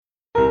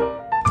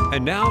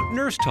And now,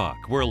 Nurse Talk,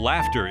 where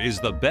laughter is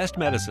the best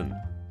medicine.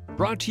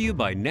 Brought to you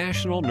by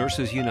National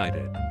Nurses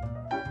United.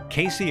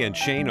 Casey and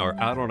Shane are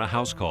out on a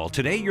house call.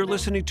 Today, you're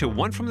listening to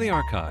one from the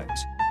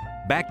archives.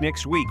 Back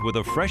next week with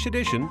a fresh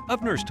edition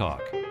of Nurse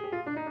Talk.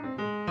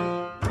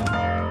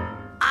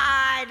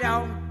 I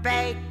don't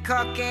bake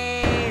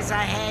cookies,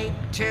 I hate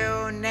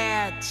to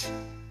knit.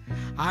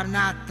 I'm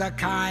not the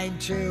kind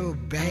to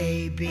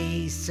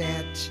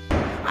babysit.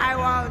 I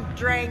won't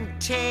drink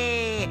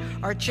tea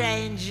or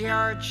change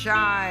your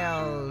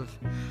child.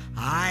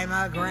 I'm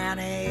a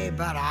granny,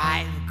 but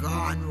I've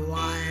gone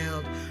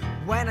wild.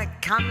 When it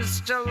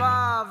comes to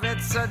love,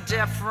 it's a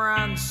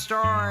different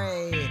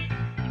story.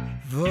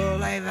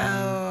 Voulez-vous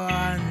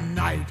a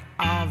night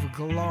of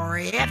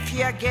glory? If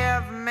you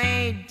give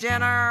me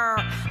dinner,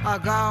 I'll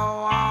go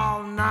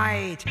all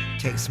night.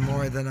 Takes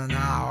more than an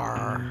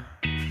hour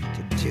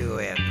to do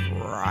it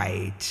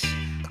right.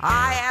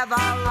 I have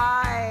a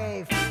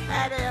life,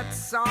 and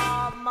it's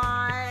all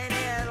mine.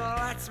 It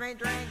lets me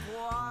drink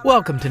water.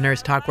 Welcome to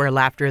Nurse Talk, where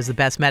laughter is the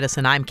best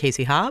medicine. I'm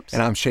Casey Hobbs.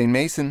 And I'm Shane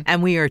Mason.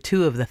 And we are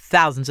two of the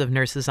thousands of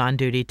nurses on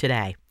duty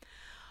today.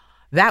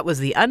 That was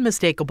the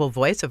unmistakable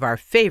voice of our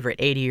favorite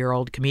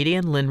 80-year-old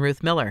comedian, Lynn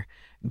Ruth Miller.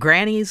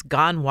 Granny's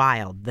Gone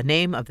Wild, the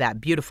name of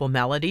that beautiful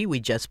melody we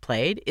just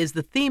played, is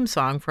the theme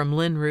song from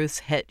Lynn Ruth's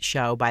hit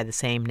show by the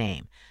same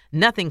name.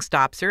 Nothing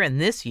stops her,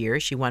 and this year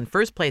she won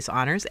first-place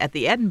honors at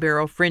the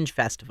Edinburgh Fringe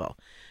Festival.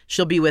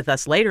 She'll be with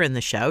us later in the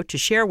show to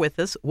share with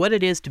us what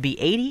it is to be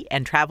 80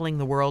 and traveling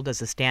the world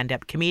as a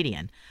stand-up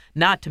comedian,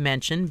 not to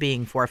mention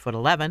being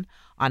 4'11"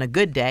 on a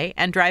good day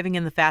and driving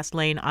in the fast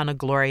lane on a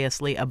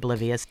gloriously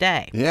oblivious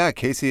day. Yeah,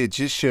 Casey, it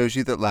just shows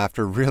you that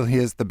laughter really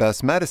is the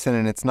best medicine,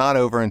 and it's not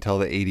over until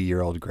the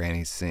 80-year-old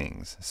granny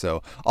sings.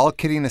 So, all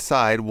kidding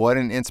aside, what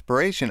an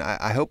inspiration.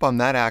 I hope I'm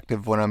that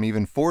active when I'm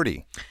even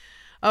 40.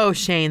 Oh,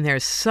 Shane,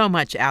 there's so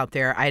much out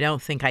there, I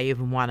don't think I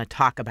even want to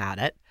talk about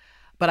it.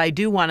 But I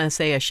do want to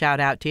say a shout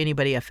out to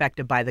anybody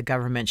affected by the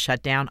government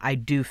shutdown. I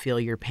do feel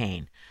your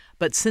pain.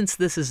 But since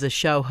this is a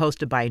show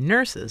hosted by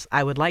nurses,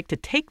 I would like to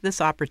take this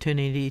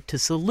opportunity to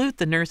salute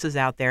the nurses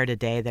out there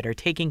today that are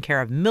taking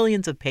care of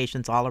millions of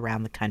patients all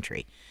around the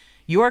country.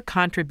 Your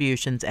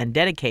contributions and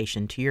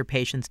dedication to your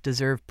patients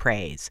deserve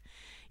praise.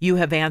 You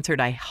have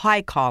answered a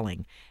high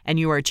calling, and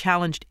you are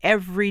challenged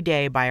every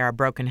day by our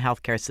broken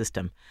healthcare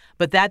system.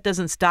 But that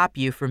doesn't stop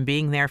you from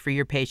being there for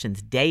your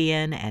patients day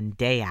in and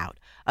day out.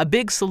 A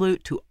big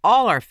salute to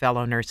all our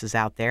fellow nurses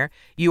out there.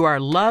 You are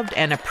loved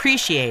and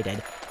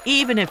appreciated,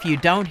 even if you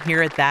don't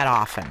hear it that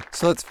often.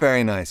 So that's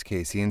very nice,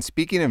 Casey. And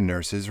speaking of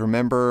nurses,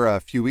 remember a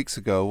few weeks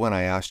ago when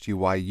I asked you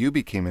why you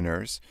became a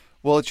nurse?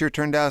 Well, it's your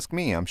turn to ask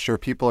me. I'm sure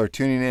people are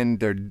tuning in.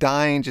 They're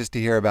dying just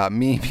to hear about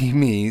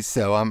me,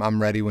 so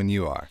I'm ready when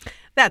you are.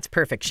 That's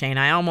perfect, Shane.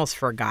 I almost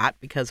forgot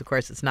because, of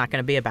course, it's not going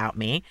to be about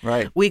me.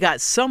 Right. We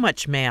got so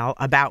much mail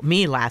about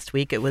me last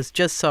week. It was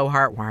just so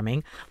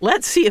heartwarming.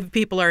 Let's see if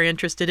people are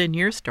interested in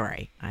your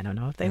story. I don't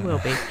know if they will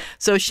be.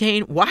 So,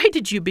 Shane, why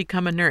did you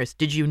become a nurse?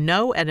 Did you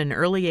know at an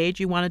early age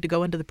you wanted to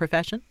go into the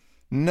profession?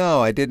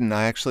 No, I didn't.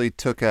 I actually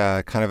took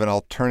a kind of an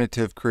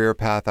alternative career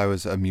path. I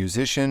was a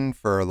musician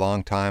for a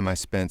long time. I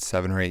spent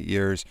 7 or 8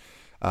 years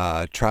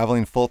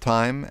traveling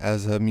full-time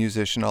as a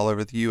musician all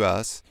over the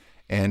U.S.,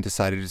 and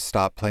decided to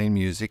stop playing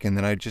music. And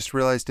then I just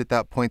realized at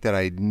that point that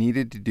I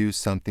needed to do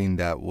something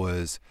that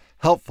was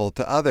helpful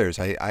to others.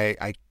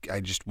 I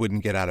just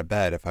wouldn't get out of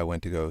bed if I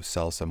went to go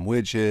sell some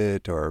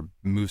widget or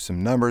move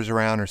some numbers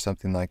around or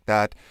something like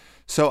that.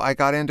 So I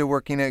got into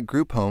working at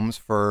group homes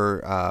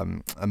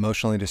for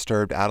emotionally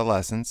disturbed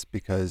adolescents,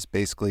 because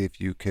basically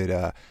if you could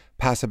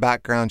pass a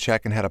background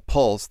check and had a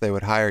pulse, they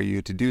would hire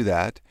you to do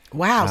that.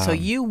 Wow. So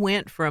you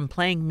went from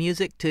playing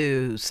music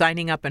to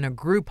signing up in a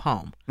group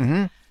home.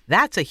 Mm-hmm.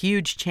 That's a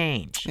huge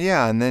change.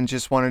 Yeah, and then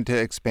just wanted to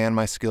expand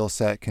my skill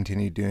set,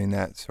 continue doing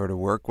that sort of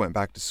work, went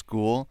back to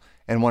school,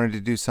 and wanted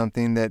to do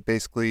something that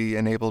basically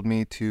enabled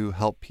me to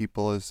help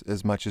people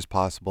as much as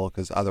possible,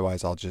 because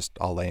otherwise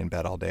I'll lay in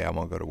bed all day. I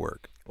won't go to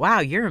work.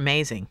 Wow, you're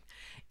amazing.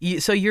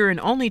 So you're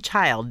an only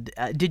child.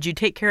 Did you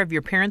take care of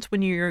your parents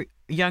when you were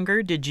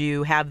younger? Did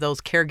you have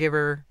those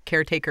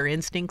caretaker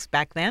instincts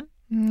back then?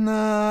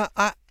 No,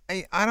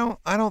 I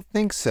don't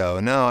think so.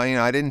 No,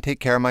 I didn't take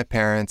care of my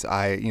parents.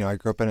 I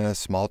grew up in a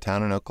small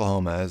town in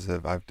Oklahoma, as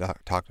I've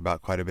talked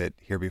about quite a bit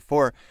here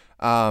before.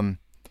 And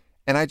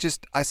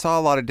I saw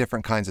a lot of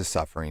different kinds of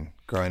suffering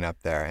growing up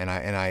there. And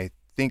I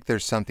think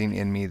there's something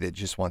in me that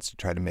just wants to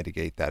try to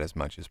mitigate that as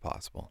much as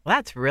possible. Well,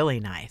 that's really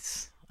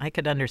nice. I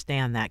could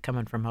understand that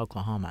coming from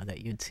Oklahoma,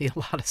 that you'd see a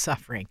lot of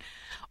suffering.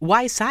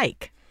 Why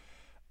psych?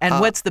 And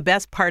what's the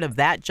best part of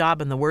that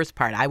job and the worst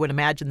part? I would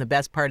imagine the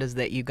best part is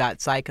that you got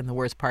psych and the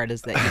worst part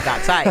is that you got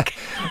psych.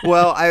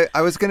 Well,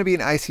 I was going to be an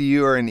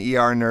ICU or an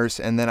ER nurse,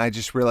 and then I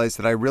just realized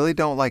that I really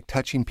don't like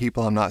touching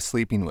people I'm not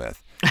sleeping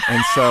with.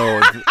 And so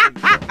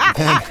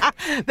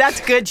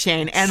That's good,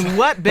 Shane. And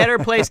what better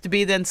place to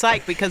be than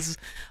psych? Because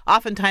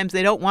oftentimes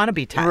they don't want to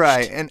be touched.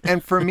 Right.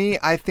 And for me,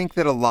 I think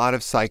that a lot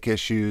of psych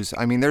issues,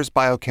 there's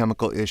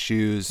biochemical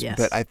issues, yes,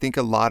 but I think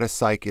a lot of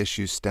psych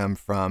issues stem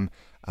from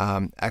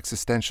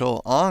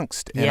existential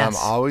angst. And Yes.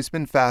 I've always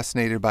been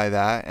fascinated by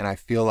that. And I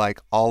feel like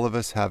all of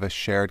us have a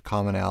shared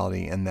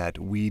commonality in that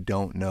we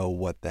don't know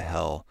what the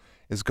hell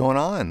is going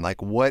on.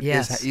 Like what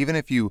Yes. is, even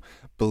if you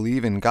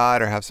believe in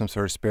God or have some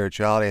sort of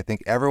spirituality, I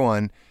think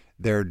everyone,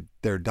 their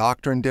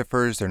doctrine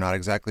differs. They're not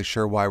exactly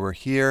sure why we're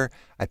here.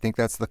 I think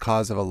that's the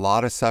cause of a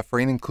lot of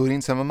suffering,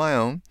 including some of my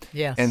own.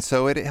 Yes. And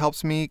so it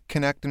helps me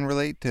connect and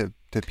relate to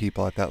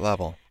people at that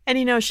level.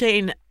 And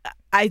Shane,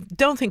 I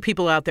don't think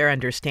people out there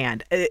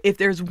understand. If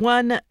there's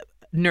one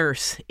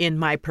nurse in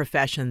my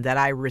profession that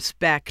I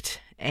respect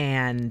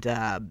and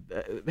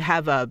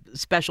have a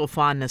special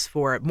fondness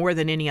for more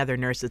than any other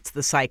nurse, it's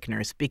the psych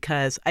nurse,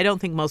 because I don't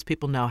think most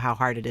people know how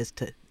hard it is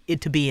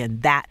to be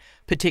in that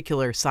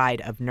particular side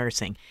of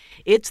nursing.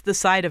 It's the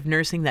side of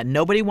nursing that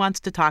nobody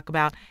wants to talk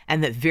about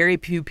and that very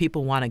few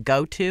people want to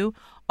go to.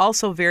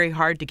 Also very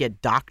hard to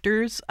get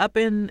doctors up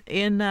in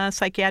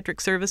psychiatric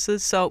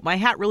services. So my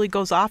hat really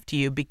goes off to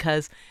you,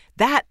 because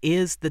that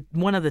is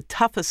one of the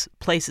toughest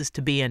places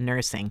to be in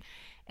nursing.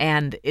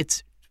 And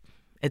it's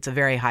a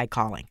very high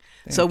calling.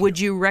 So would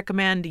you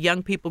recommend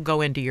young people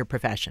go into your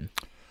profession?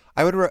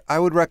 I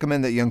would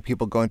recommend that young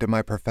people go into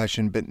my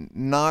profession, but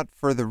not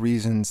for the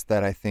reasons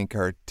that I think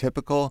are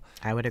typical.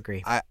 I would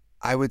agree.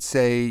 I would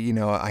say,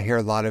 I hear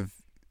a lot of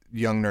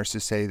young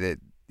nurses say that,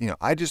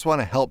 I just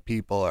want to help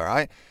people,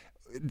 or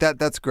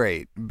that's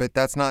great, but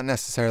that's not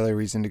necessarily a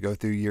reason to go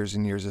through years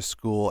and years of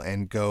school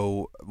and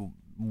go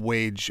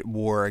wage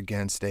war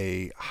against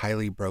a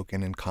highly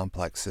broken and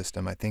complex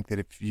system. I think that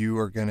if you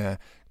are going to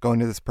go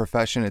into this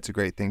profession, it's a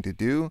great thing to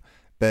do,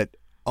 but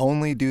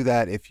only do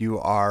that if you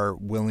are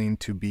willing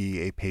to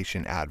be a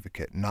patient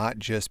advocate, not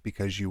just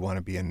because you want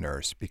to be a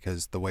nurse,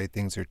 because the way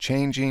things are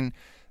changing,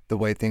 the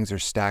way things are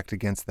stacked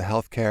against the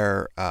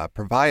healthcare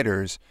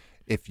providers,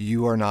 if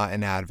you are not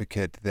an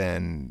advocate,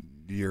 then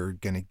you're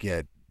going to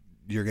get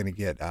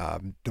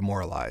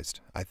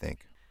demoralized, I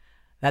think.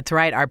 That's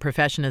right. Our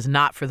profession is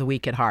not for the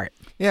weak at heart.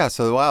 Yeah,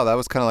 so wow, that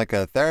was kind of like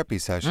a therapy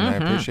session. I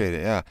appreciate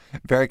it. Yeah,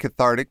 very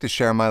cathartic to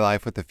share my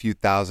life with a few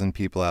thousand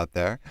people out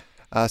there.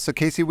 So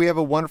Casey, we have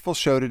a wonderful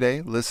show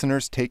today.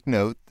 Listeners, take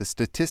note. The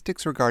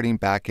statistics regarding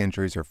back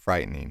injuries are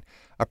frightening.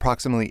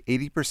 Approximately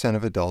 80%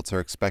 of adults are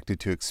expected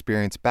to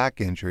experience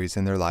back injuries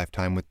in their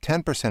lifetime, with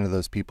 10% of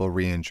those people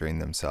re-injuring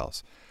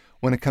themselves.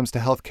 When it comes to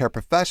healthcare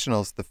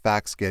professionals, the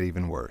facts get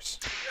even worse.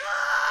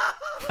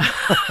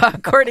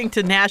 According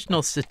to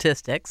national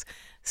statistics,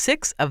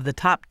 6 of the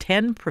top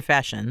 10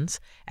 professions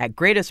at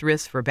greatest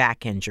risk for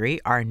back injury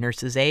are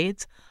nurses'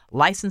 aides,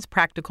 licensed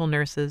practical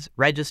nurses,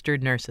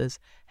 registered nurses,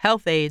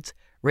 health aides,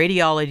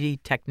 radiology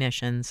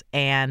technicians,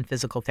 and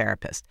physical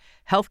therapists.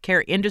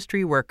 Healthcare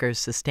industry workers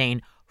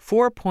sustain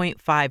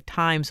 4.5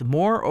 times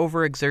more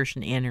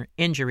overexertion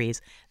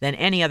injuries than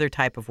any other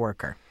type of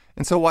worker.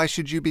 And so why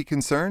should you be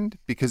concerned?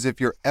 Because if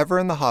you're ever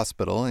in the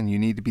hospital and you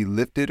need to be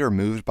lifted or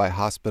moved by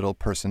hospital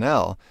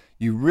personnel,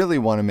 you really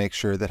want to make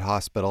sure that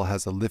hospital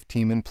has a lift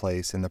team in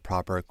place and the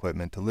proper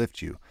equipment to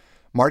lift you.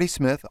 Marty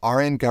Smith,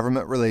 RN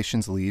Government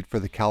Relations Lead for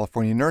the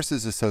California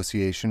Nurses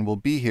Association, will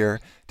be here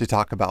to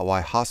talk about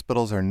why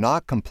hospitals are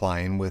not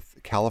complying with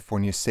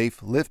California's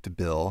Safe Lift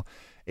Bill,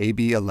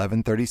 AB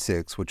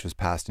 1136, which was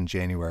passed in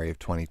January of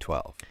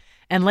 2012.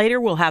 And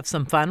later, we'll have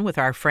some fun with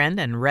our friend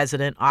and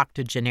resident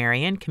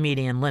octogenarian,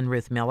 comedian Lynn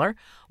Ruth Miller.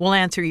 We'll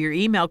answer your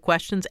email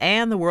questions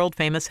and the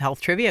world-famous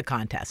health trivia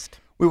contest.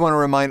 We want to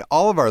remind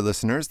all of our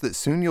listeners that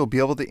soon you'll be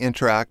able to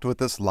interact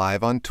with us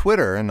live on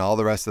Twitter and all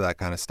the rest of that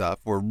kind of stuff.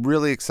 We're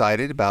really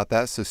excited about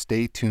that, so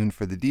stay tuned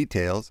for the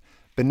details.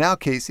 But now,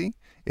 Casey,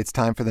 it's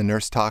time for the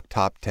Nurse Talk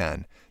Top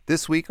 10.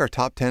 This week, our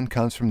Top 10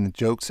 comes from the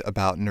Jokes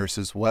About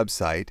Nurses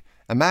website.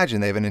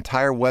 Imagine they have an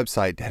entire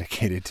website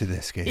dedicated to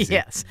this, Casey.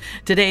 Yes.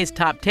 Today's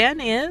top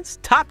 10 is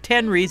Top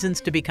 10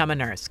 Reasons to Become a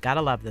Nurse.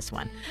 Gotta love this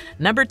one.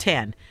 Number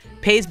 10,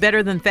 pays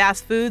better than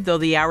fast food, though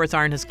the hours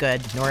aren't as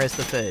good, nor is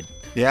the food.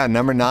 Yeah,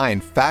 number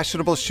 9,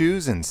 fashionable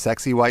shoes and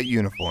sexy white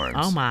uniforms.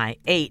 Oh my.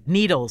 8,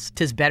 needles.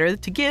 'Tis better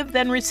to give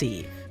than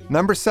receive.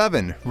 Number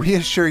 7,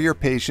 reassure your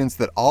patients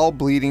that all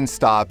bleeding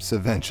stops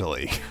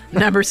eventually.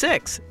 Number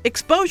 6,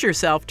 expose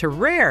yourself to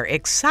rare,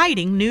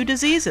 exciting new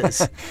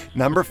diseases.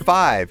 Number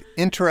 5,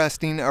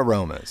 interesting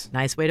aromas.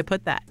 Nice way to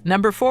put that.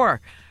 Number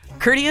 4,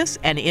 courteous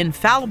and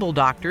infallible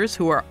doctors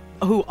who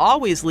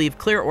always leave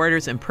clear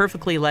orders in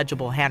perfectly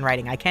legible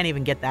handwriting. I can't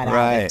even get that out.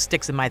 Right. It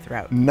sticks in my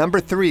throat. Number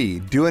 3,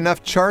 do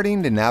enough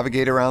charting to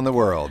navigate around the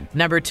world.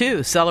 Number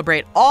 2,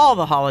 celebrate all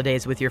the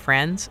holidays with your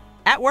friends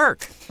at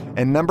work.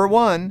 And number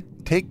 1,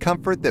 take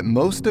comfort that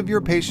most of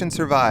your patients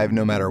survive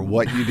no matter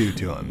what you do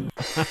to them.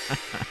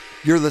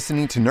 You're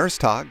listening to Nurse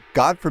Talk.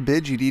 God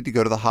forbid you need to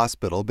go to the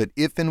hospital, but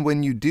if and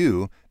when you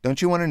do,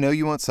 don't you want to know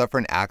you won't suffer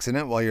an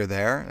accident while you're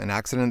there? An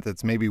accident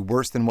that's maybe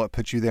worse than what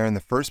put you there in the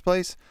first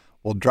place?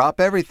 Well,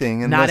 drop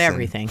everything and Not listen.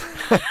 everything.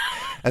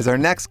 As our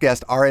next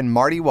guest, RN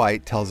Marty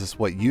White, tells us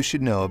what you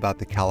should know about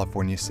the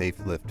California Safe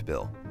Lift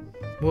Bill.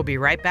 We'll be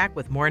right back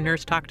with more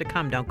Nurse Talk to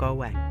come. Don't go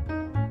away.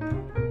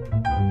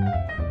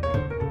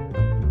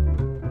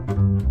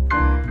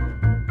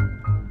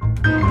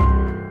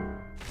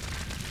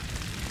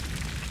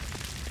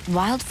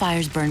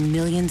 Wildfires burn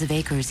millions of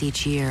acres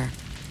each year.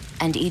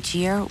 And each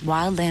year,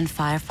 wildland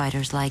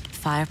firefighters like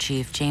Fire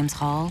Chief James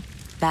Hall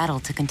battle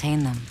to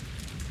contain them.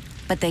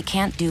 But they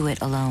can't do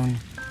it alone.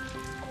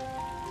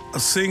 A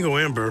single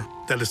ember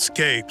that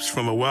escapes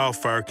from a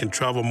wildfire can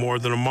travel more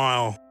than a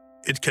mile.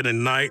 It can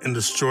ignite and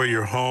destroy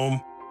your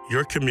home,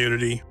 your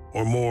community,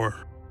 or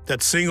more.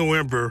 That single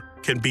ember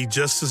can be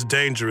just as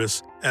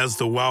dangerous as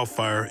the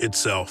wildfire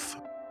itself.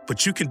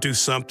 But you can do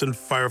something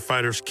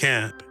firefighters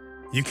can't.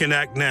 You can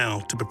act now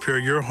to prepare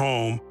your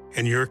home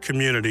and your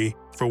community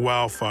for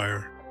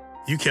wildfire.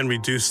 You can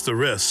reduce the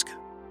risk.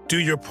 Do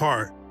your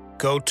part.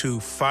 Go to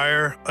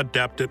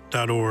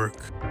fireadapted.org.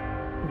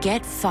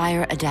 Get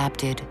fire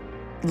adapted.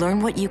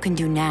 Learn what you can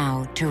do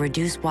now to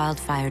reduce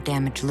wildfire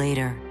damage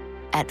later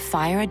at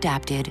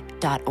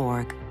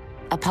fireadapted.org.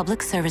 A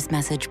public service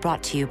message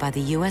brought to you by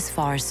the U.S.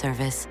 Forest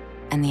Service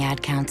and the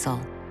Ad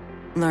Council.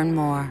 Learn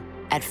more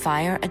at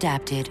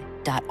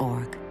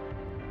fireadapted.org.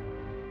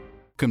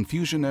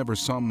 Confusion ever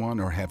someone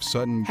or have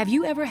sudden... Have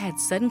you ever had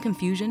sudden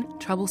confusion,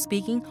 trouble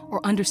speaking,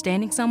 or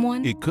understanding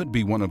someone? It could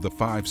be one of the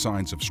 5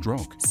 signs of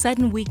stroke.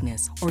 Sudden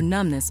weakness or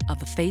numbness of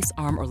the face,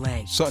 arm, or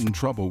leg. Sudden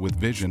trouble with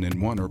vision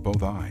in one or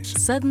both eyes.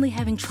 Suddenly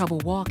having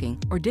trouble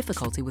walking or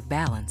difficulty with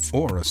balance.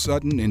 Or a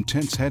sudden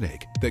intense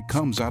headache that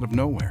comes out of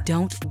nowhere.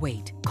 Don't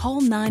wait.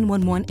 Call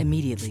 911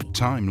 immediately.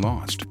 Time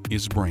lost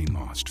is brain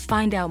lost.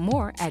 Find out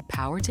more at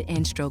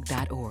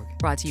powertoendstroke.org.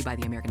 Brought to you by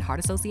the American Heart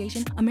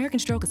Association, American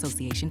Stroke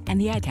Association, and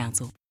the Ad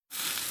Council.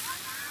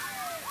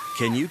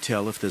 Can you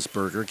tell if this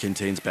burger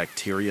contains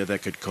bacteria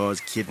that could cause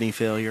kidney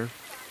failure?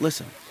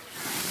 Listen.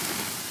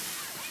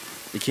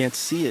 You can't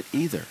see it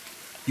either.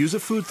 Use a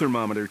food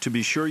thermometer to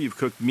be sure you've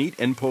cooked meat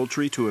and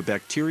poultry to a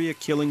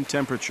bacteria-killing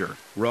temperature.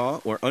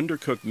 Raw or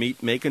undercooked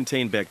meat may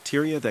contain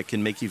bacteria that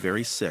can make you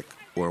very sick,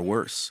 or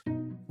worse.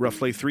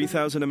 Roughly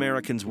 3,000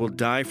 Americans will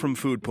die from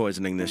food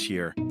poisoning this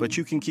year, but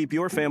you can keep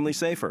your family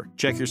safer.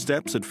 Check your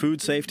steps at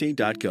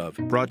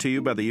foodsafety.gov. Brought to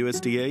you by the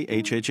USDA,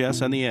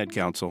 HHS, and the Ad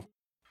Council.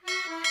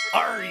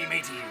 Arr,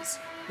 mateys!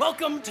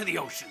 Welcome to the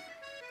ocean.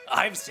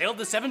 I've sailed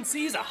the 7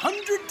 seas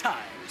 100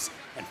 times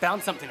and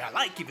found something I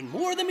like even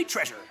more than me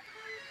treasure.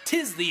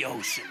 'Tis the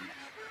ocean,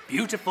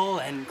 beautiful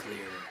and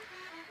clear.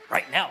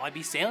 Right now I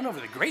be sailing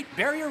over the Great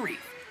Barrier Reef.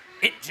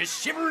 It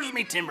just shivers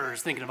me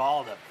timbers thinking of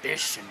all the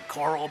fish and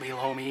coral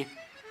below me.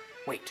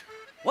 Wait,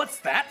 what's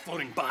that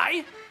floating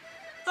by?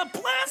 A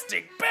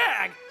plastic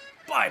bag!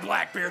 By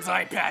Blackbeard's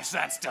eye patch,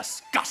 that's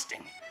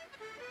disgusting.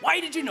 Why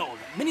did you know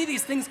that many of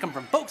these things come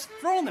from folks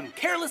throwing them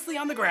carelessly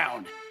on the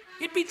ground?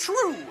 It be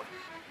true.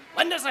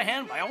 Lend us a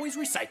hand by always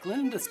recycling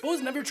and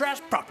disposing of your trash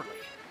properly.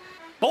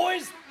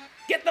 Boys,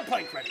 get the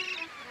plank ready.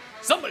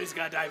 Somebody's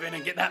got to dive in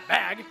and get that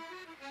bag.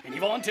 Any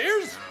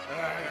volunteers?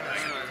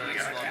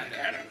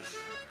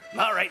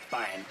 All right,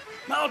 fine.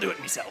 I'll do it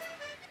myself.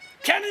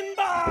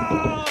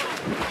 Cannonball!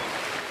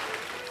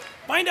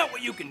 Find out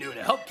what you can do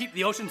to help keep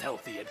the oceans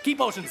healthy at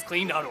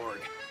keepoceansclean.org.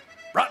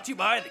 Brought to you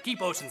by the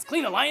Keep Oceans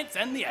Clean Alliance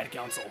and the Ad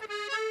Council.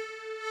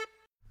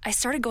 I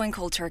started going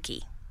cold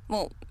turkey.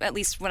 Well, at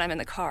least when I'm in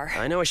the car.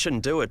 I know I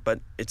shouldn't do it, but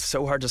it's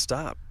so hard to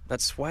stop.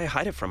 That's why I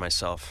hide it from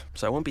myself,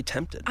 so I won't be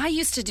tempted. I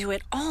used to do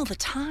it all the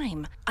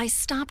time. I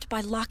stopped by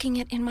locking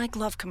it in my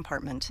glove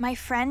compartment. My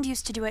friend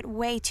used to do it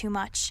way too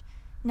much.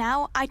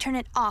 Now I turn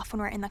it off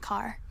when we're in the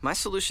car. My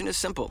solution is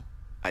simple.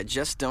 I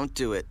just don't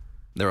do it.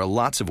 There are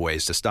lots of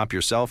ways to stop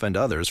yourself and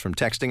others from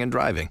texting and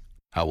driving.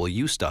 How will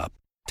you stop?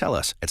 Tell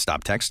us at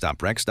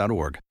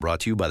stoptextstoprex.org.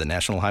 Brought to you by the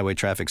National Highway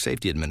Traffic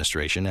Safety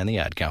Administration and the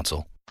Ad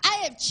Council. I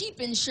have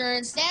cheap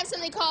insurance. They have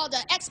something called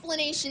an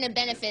explanation of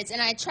benefits,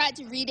 and I tried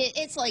to read it.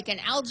 It's like an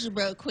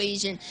algebra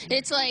equation.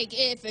 It's like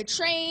if a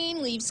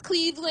train leaves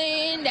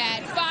Cleveland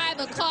at 5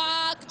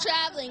 o'clock,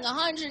 traveling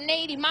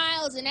 180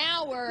 miles an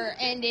hour,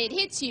 and it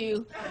hits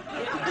you,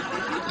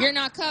 you're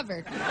not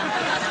covered.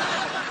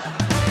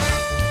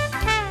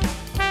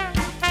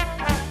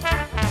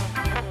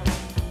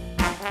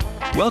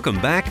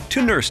 Welcome back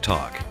to Nurse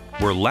Talk,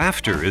 where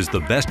laughter is the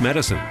best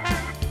medicine.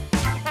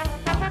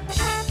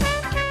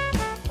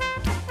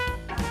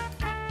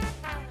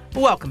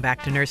 Welcome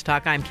back to Nurse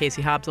Talk. I'm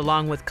Casey Hobbs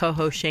along with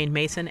co-host Shane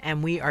Mason,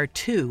 and we are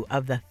 2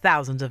 of the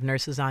thousands of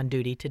nurses on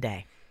duty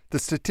today. The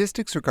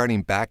statistics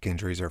regarding back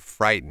injuries are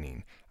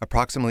frightening.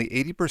 Approximately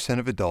 80%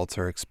 of adults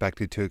are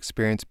expected to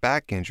experience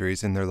back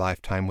injuries in their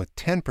lifetime, with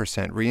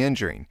 10%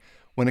 re-injuring.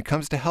 When it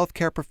comes to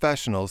healthcare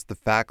professionals, the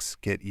facts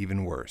get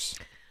even worse.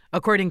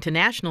 According to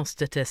national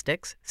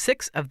statistics,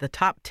 6 of the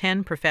top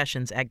 10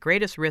 professions at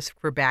greatest risk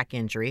for back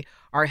injury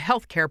are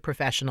healthcare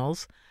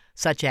professionals,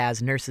 such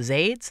as nurses'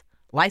 aides,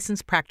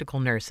 licensed practical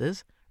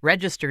nurses,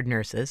 registered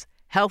nurses,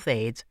 health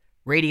aides,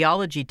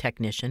 radiology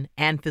technician,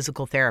 and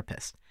physical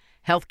therapists.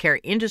 Healthcare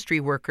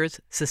industry workers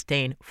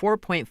sustain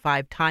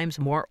 4.5 times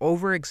more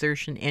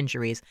overexertion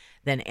injuries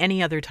than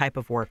any other type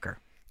of worker.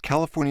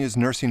 California's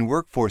nursing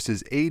workforce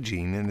is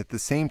aging, and at the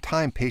same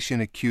time,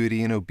 patient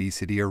acuity and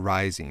obesity are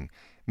rising.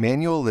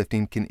 Manual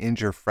lifting can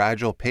injure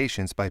fragile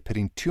patients by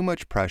putting too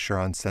much pressure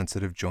on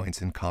sensitive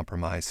joints and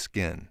compromised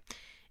skin.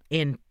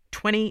 In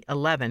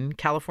 2011,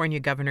 California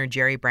Governor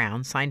Jerry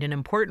Brown signed an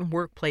important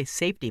workplace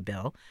safety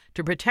bill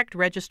to protect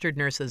registered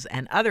nurses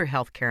and other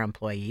healthcare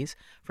employees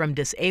from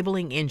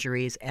disabling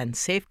injuries and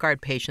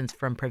safeguard patients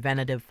from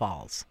preventative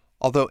falls.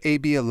 Although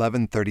AB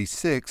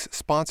 1136,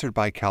 sponsored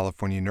by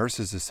California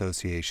Nurses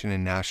Association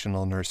and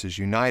National Nurses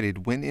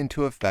United, went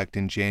into effect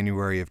in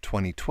January of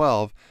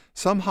 2012,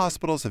 some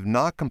hospitals have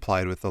not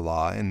complied with the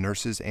law, and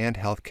nurses and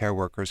healthcare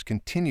workers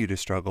continue to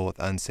struggle with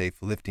unsafe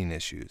lifting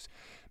issues.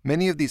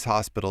 Many of these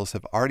hospitals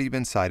have already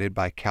been cited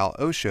by Cal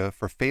OSHA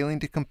for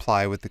failing to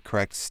comply with the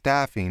correct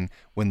staffing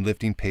when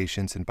lifting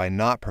patients and by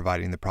not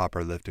providing the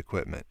proper lift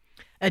equipment.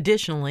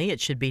 Additionally,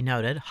 it should be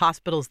noted,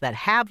 hospitals that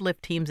have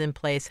lift teams in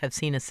place have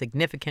seen a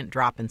significant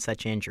drop in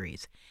such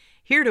injuries.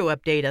 Here to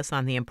update us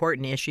on the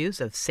important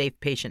issues of safe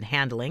patient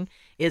handling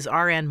is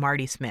RN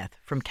Marty Smith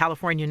from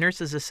California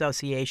Nurses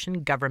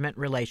Association Government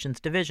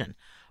Relations Division.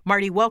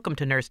 Marty, welcome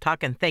to Nurse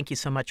Talk, and thank you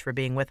so much for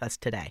being with us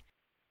today.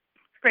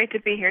 It's great to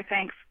be here.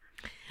 Thanks.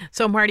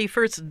 So, Marty,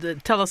 first,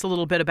 tell us a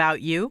little bit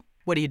about you.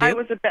 What do you do? I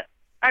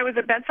was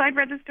a bedside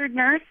registered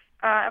nurse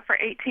for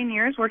 18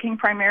 years, working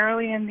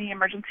primarily in the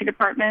emergency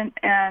department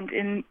and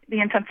in the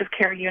intensive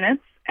care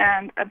units.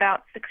 And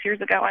about 6 years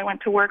ago, I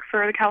went to work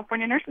for the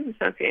California Nurses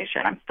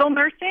Association. I'm still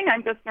nursing.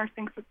 I'm just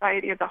nursing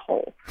society as a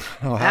whole.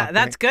 Oh, wow.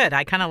 That's good.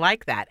 I kind of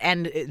like that.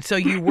 And so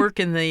you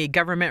work in the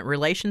Government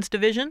Relations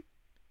Division?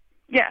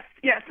 Yes.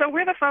 So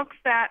we're the folks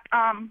that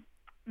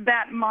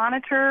that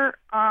monitor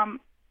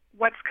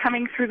what's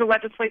coming through the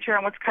legislature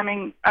and what's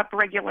coming up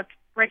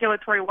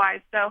regulatory-wise.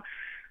 So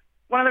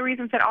one of the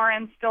reasons that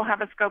RNs still have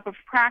a scope of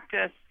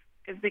practice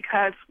is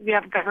because we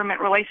have a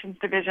government relations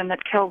division that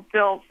kills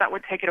bills that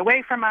would take it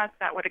away from us,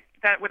 that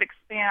would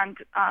expand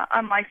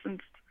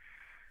unlicensed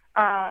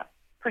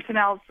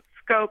personnel's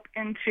scope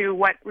into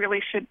what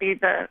really should be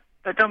the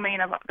domain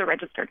of the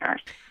registered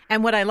nurse.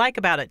 And what I like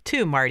about it,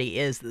 too, Marty,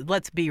 is,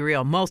 let's be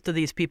real, most of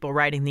these people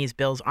writing these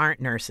bills aren't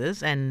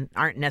nurses and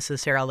aren't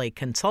necessarily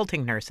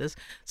consulting nurses.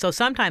 So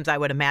sometimes I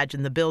would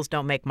imagine the bills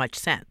don't make much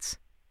sense.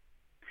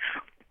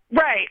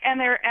 Right, and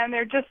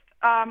they're just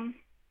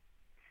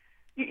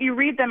you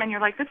read them and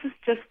you're like, this is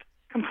just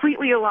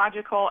completely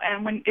illogical.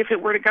 And if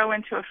it were to go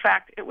into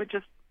effect, it would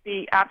just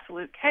be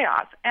absolute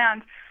chaos.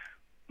 And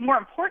more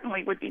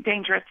importantly, would be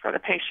dangerous for the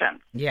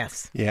patients.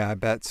 Yes. Yeah, I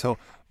bet. So,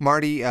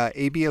 Marty,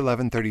 AB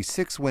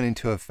 1136 went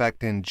into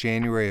effect in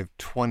January of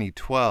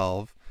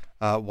 2012.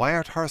 Why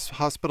aren't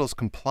hospitals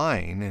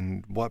complying,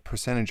 and what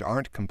percentage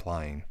aren't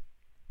complying?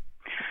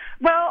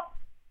 Well,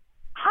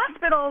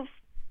 hospitals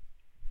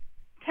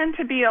tend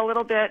to be a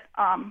little bit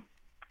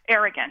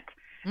arrogant.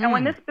 And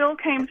when this bill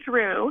came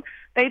through,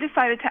 they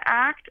decided to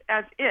act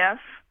as if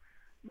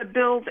the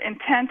bill's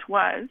intent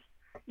was,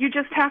 you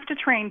just have to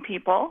train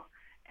people,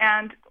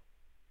 and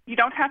you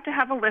don't have to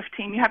have a lift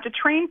team. You have to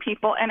train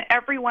people, and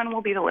everyone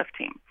will be the lift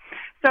team.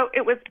 So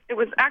it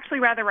was actually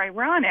rather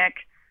ironic.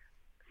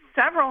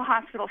 Several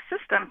hospital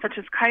systems, such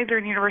as Kaiser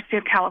and University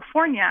of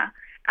California,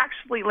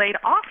 actually laid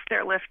off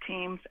their lift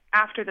teams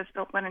after this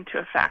bill went into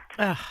effect.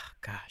 Oh,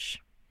 gosh.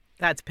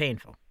 That's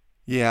painful.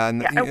 Yeah,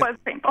 and it was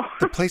painful.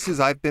 The places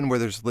I've been where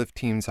there's lift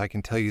teams, I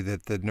can tell you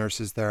that the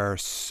nurses there are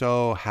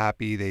so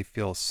happy. They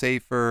feel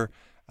safer.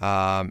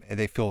 And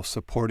they feel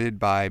supported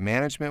by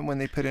management when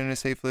they put in a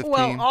safe lift team.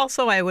 Well,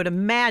 also, I would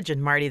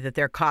imagine, Marty, that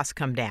their costs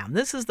come down.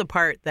 This is the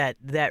part that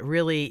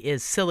really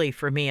is silly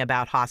for me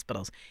about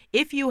hospitals.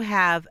 If you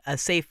have a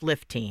safe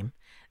lift team,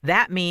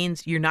 that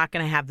means you're not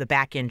going to have the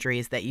back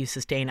injuries that you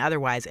sustain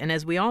otherwise. And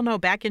as we all know,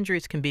 back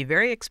injuries can be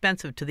very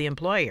expensive to the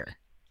employer.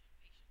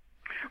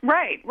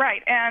 Right.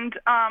 And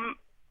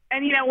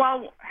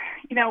while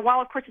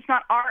of course it's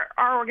not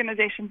our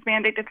organization's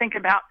mandate to think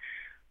about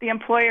the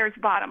employer's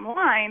bottom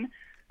line,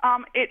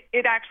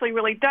 it actually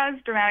really does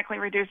dramatically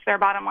reduce their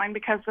bottom line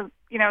because of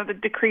the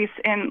decrease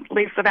in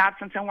leaves of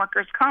absence and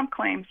workers' comp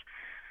claims,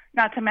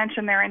 not to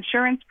mention their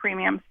insurance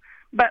premiums.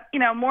 But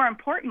more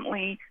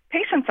importantly,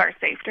 patients are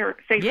safer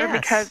yes.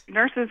 because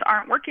nurses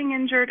aren't working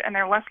injured and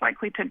they're less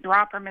likely to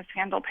drop or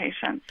mishandle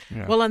patients.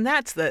 Yeah. Well, and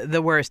that's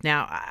the worst.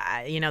 Now,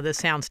 this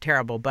sounds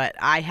terrible, but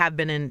I have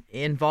been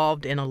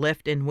involved in a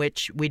lift in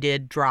which we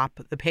did drop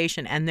the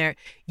patient, and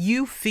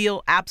you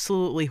feel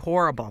absolutely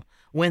horrible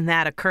when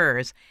that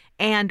occurs.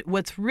 And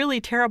what's really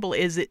terrible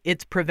is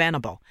it's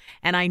preventable.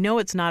 And I know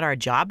it's not our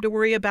job to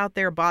worry about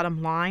their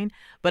bottom line,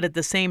 but at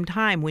the same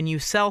time, when you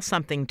sell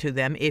something to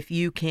them, if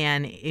you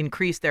can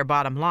increase their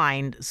bottom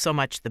line, so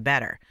much the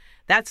better.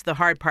 That's the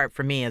hard part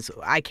for me, is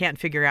I can't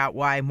figure out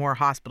why more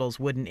hospitals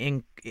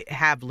wouldn't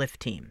have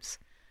lift teams.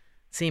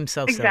 Seems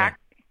so silly.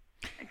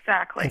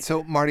 Exactly. And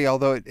so, Marty,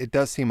 although it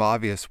does seem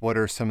obvious, what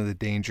are some of the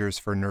dangers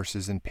for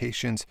nurses and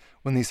patients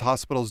when these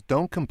hospitals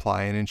don't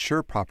comply and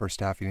ensure proper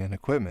staffing and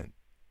equipment?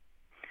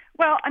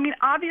 Well,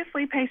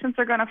 obviously patients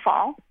are going to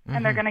fall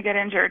and they're going to get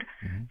injured.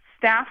 Mm-hmm.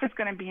 Staff is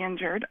going to be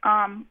injured.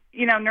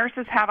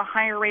 Nurses have a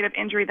higher rate of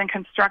injury than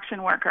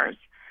construction workers.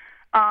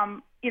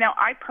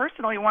 I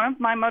personally, one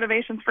of my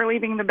motivations for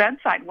leaving the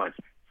bedside was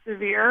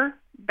severe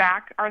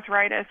back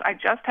arthritis. I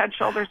just had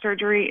shoulder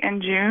surgery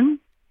in June,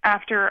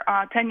 after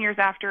 10 years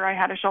after I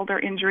had a shoulder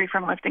injury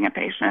from lifting a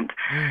patient.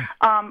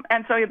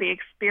 And so the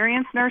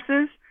experienced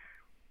nurses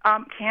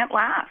can't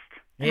last.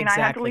 I mean, I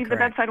had to leave the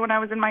bedside when I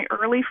was in my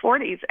early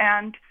 40s.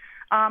 And,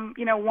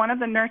 one of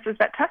the nurses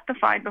that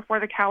testified before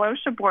the Cal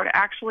OSHA board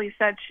actually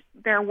said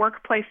their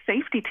workplace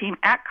safety team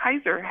at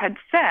Kaiser had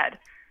said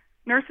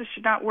nurses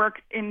should not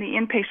work in the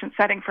inpatient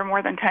setting for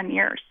more than 10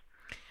 years.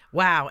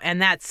 Wow,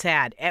 and that's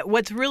sad.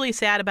 What's really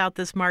sad about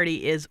this,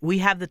 Marty, is we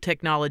have the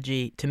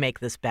technology to make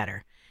this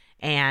better,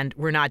 and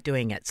we're not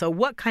doing it. So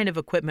what kind of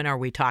equipment are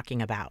we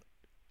talking about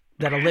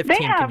that a lift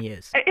team can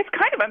use? It's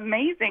kind of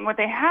amazing what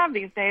they have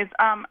these days.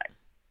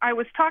 I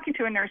was talking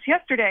to a nurse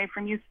yesterday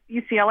from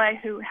UCLA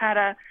who had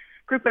a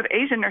group of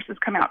Asian nurses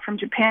come out from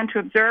Japan to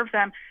observe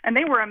them, and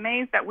they were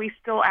amazed that we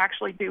still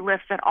actually do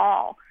lifts at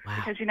all. Wow.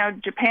 Because,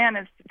 Japan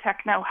is the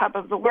techno hub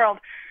of the world.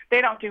 They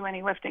don't do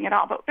any lifting at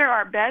all. But there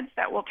are beds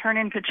that will turn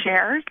into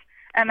chairs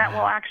and that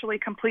will actually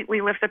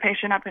completely lift the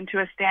patient up into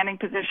a standing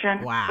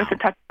position with the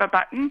touch of a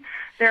button.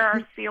 There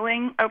are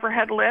ceiling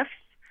overhead lifts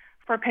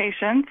for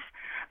patients.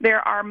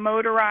 There are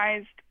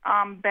motorized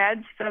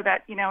beds so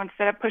that,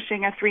 instead of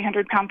pushing a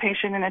 300-pound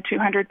patient in a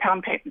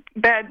 200-pound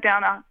bed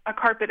down a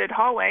carpeted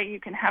hallway, you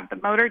can have the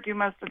motor do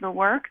most of the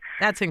work.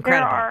 That's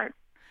incredible.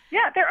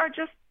 There are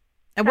just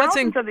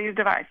thousands of these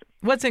devices.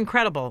 What's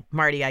incredible,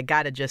 Marty, I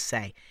got to just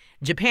say,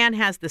 Japan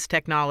has this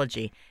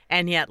technology,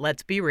 and yet,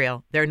 let's be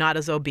real, they're not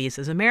as obese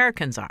as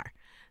Americans are.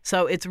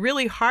 So it's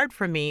really hard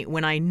for me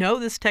when I know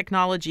this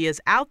technology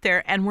is out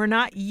there and we're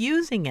not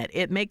using it.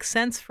 It makes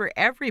sense for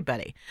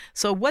everybody.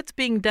 So what's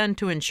being done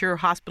to ensure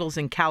hospitals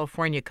in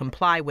California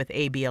comply with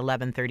AB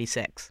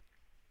 1136?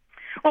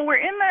 Well,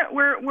 we're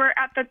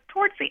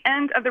towards the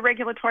end of the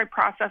regulatory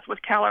process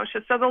with Cal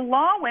OSHA. So the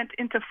law went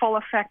into full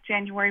effect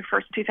January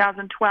 1st,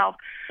 2012,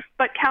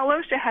 but Cal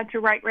OSHA had to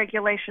write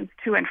regulations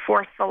to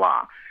enforce the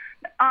law.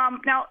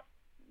 Now,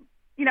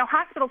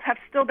 hospitals have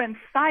still been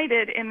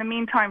cited in the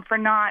meantime for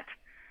not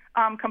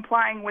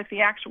complying with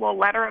the actual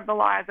letter of the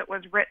law as it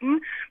was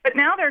written, but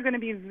now there are going to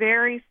be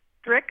very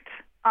strict,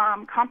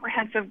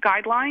 comprehensive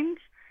guidelines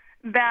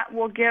that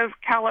will give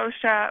Cal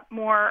OSHA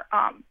more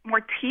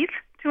teeth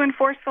to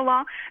enforce the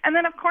law. And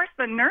then, of course,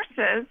 the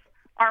nurses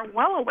are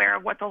well aware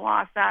of what the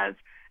law says,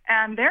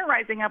 and they're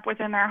rising up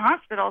within their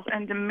hospitals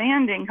and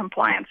demanding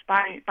compliance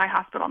by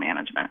hospital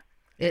management.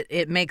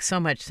 It makes so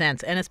much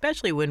sense, and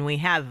especially when we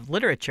have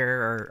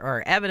literature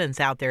or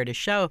evidence out there to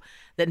show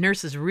that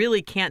nurses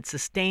really can't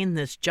sustain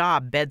this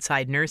job,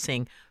 bedside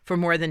nursing, for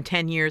more than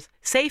 10 years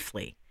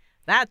safely.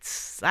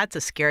 That's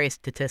a scary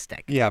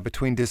statistic. Yeah,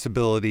 between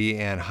disability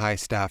and high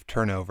staff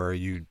turnover,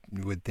 you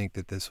would think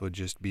that this would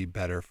just be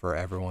better for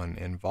everyone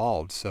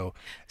involved. So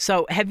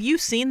have you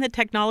seen the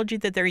technology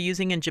that they're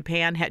using in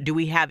Japan? Do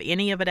we have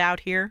any of it out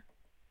here?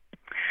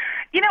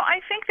 I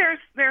think there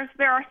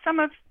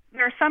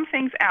are some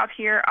things out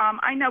here.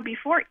 I know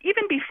before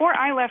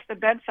I left the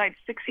bedside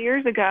 6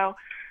 years ago,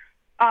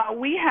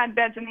 we had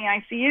beds in the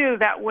ICU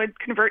that would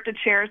convert to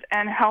chairs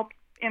and help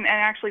and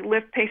actually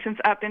lift patients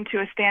up into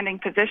a standing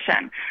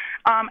position.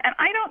 And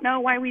I don't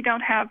know why we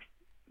don't have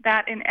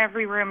that in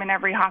every room in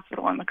every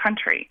hospital in the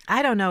country.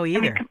 I don't know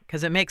either,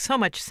 because it makes so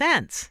much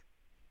sense.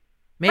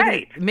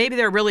 Maybe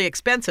they're really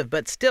expensive,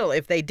 but still,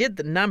 if they did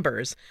the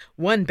numbers,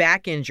 one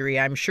back injury,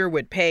 I'm sure,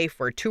 would pay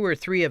for 2 or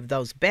 3 of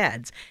those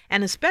beds.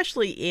 And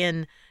especially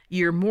in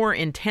your more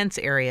intense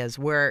areas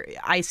where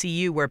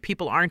ICU, where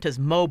people aren't as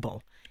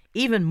mobile,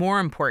 even more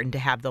important to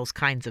have those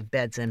kinds of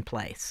beds in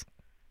place.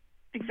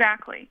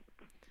 Exactly.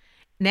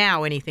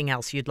 Now, anything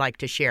else you'd like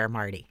to share,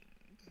 Marty?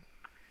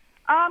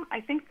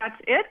 I think that's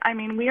it. I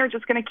mean, we are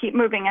just going to keep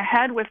moving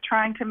ahead with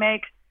trying to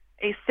make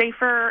a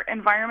safer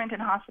environment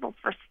in hospitals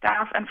for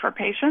staff and for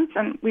patients,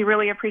 and we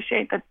really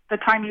appreciate the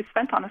time you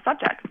spent on the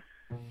subject.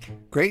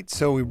 Great.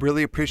 So we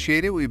really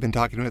appreciate it. We've been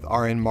talking with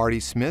RN Marty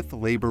Smith,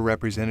 labor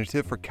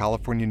representative for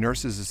California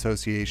Nurses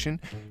Association.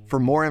 For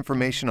more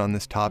information on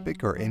this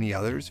topic or any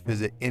others,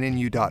 visit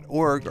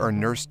nnu.org or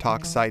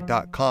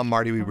nursetalksite.com.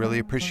 Marty, we really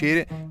appreciate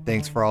it.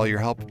 Thanks for all your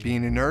help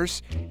being a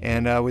nurse,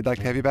 and we'd like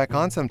to have you back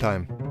on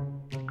sometime.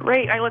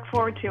 Great. I look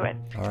forward to it.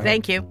 All right.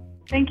 Thank you.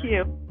 Thank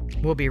you.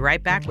 We'll be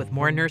right back with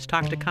more Nurse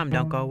Talk to come.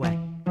 Don't go away.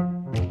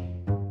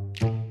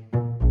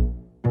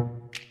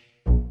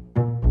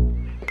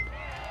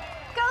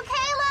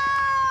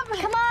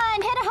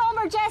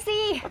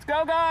 Let's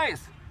go,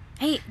 guys!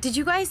 Hey, did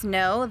you guys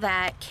know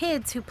that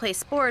kids who play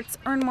sports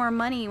earn more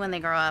money when they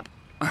grow up?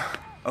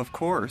 Of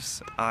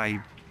course.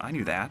 I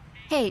knew that.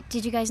 Hey,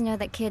 did you guys know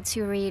that kids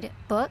who read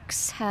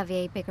books have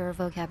a bigger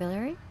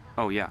vocabulary?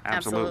 Oh, yeah,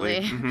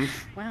 absolutely. Mm-hmm.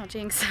 Wow,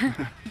 jinx.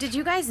 Did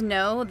you guys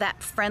know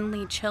that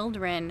friendly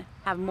children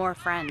have more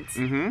friends?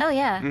 Mm-hmm. Oh,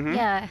 yeah, mm-hmm.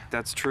 yeah.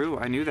 That's true.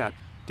 I knew that.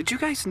 Did you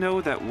guys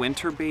know that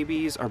winter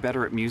babies are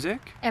better at music?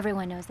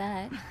 Everyone knows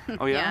that.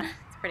 Oh, yeah? Yeah,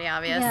 it's pretty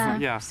obvious.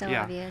 Yeah, so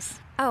obvious.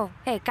 Oh,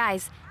 hey,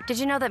 guys, did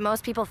you know that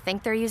most people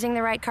think they're using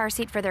the right car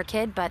seat for their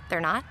kid, but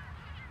they're not?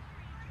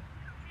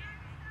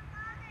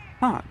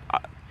 Huh,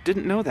 I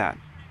didn't know that.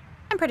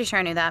 I'm pretty sure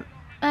I knew that.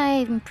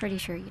 I'm pretty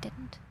sure you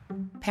didn't.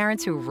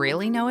 Parents who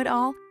really know it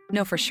all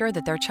know for sure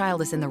that their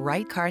child is in the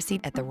right car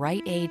seat at the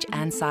right age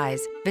and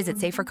size. Visit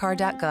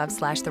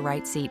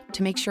safercar.gov/the-right-seat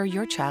to make sure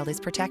your child is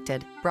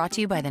protected. Brought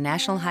to you by the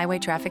National Highway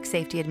Traffic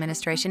Safety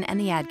Administration and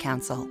the Ad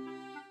Council.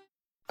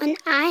 When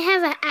I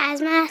have an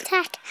asthma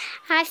attack,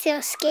 I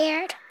feel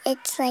scared.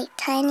 It's like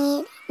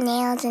tiny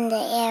nails in the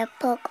air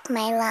poke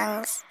my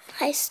lungs.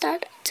 I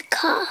start to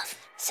cough.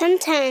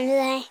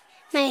 Sometimes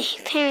my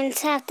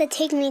parents have to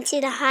take me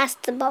to the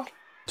hospital.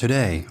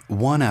 Today,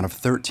 1 out of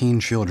 13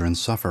 children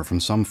suffer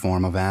from some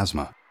form of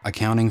asthma,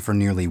 accounting for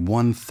nearly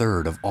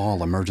 1/3 of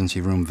all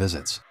emergency room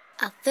visits.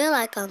 I feel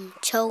like I'm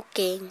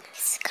choking.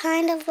 It's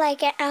kind of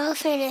like an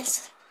elephant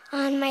is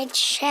on my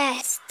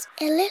chest.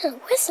 A little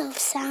whistle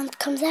sound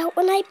comes out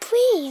when I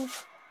breathe.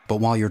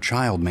 But while your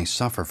child may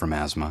suffer from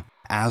asthma,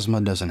 asthma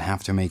doesn't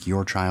have to make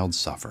your child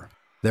suffer.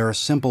 There are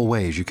simple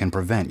ways you can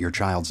prevent your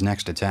child's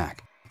next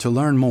attack. To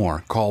learn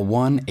more, call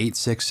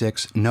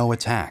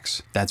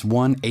 1-866-NO-ATTACKS. That's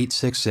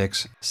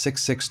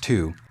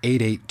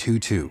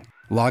 1-866-662-8822.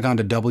 Log on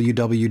to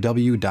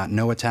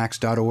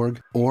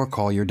www.noattacks.org or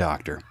call your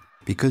doctor,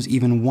 because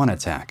even one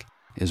attack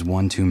is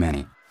one too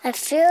many. I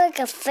feel like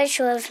a fish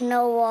with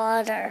no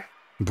water.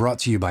 Brought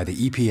to you by the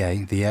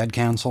EPA, the Ad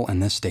Council,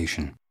 and this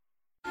station.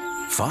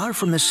 Far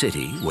from the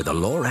city, where the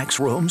Lorax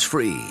roams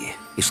free,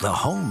 is the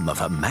home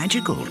of a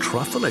magical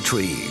truffle of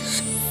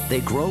trees.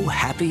 They grow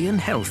happy and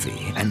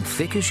healthy and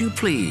thick as you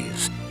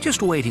please,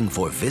 just waiting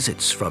for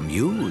visits from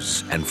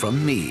yous and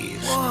from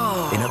me's.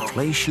 Whoa. In a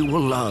place you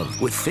will love,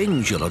 with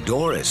things you'll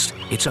adorest.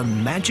 It's a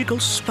magical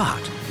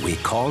spot. We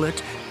call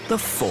it the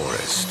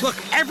forest. Look,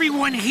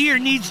 everyone here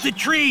needs the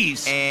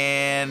trees.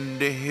 And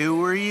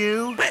who are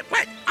you?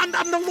 What?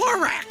 I'm the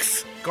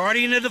Lorax,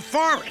 guardian of the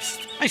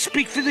forest. I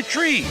speak for the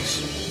trees.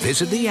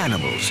 Visit the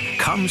animals.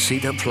 Come see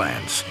the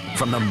plants.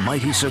 From the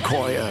mighty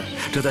sequoia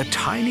to the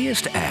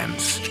tiniest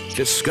ants.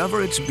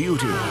 Discover its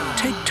beauty.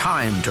 Take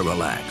time to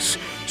relax.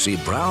 See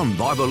brown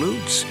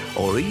barbaloots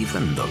or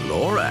even the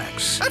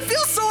Lorax. I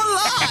feel so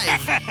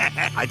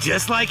alive. I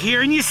just like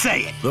hearing you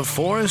say it. The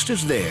forest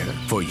is there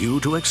for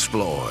you to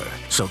explore.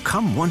 So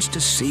come once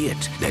to see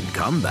it, then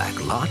come back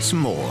lots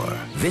more.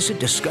 Visit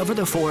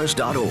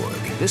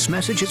discovertheforest.org. This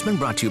message has been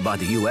brought to you by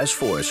the U.S.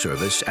 Forest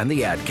Service and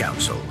the Ad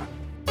Council.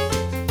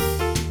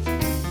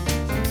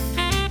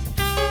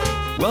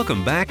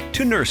 Welcome back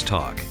to Nurse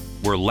Talk,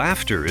 where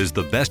laughter is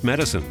the best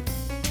medicine.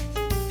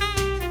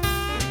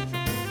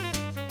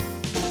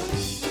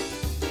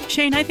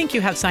 Shane, I think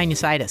you have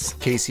sinusitis.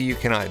 Casey, you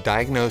cannot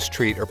diagnose,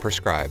 treat, or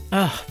prescribe.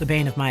 Ugh, the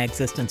bane of my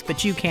existence.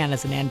 But you can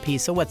as an NP,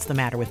 so what's the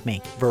matter with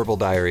me? Verbal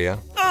diarrhea.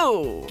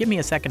 Oh! Give me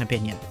a second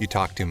opinion. You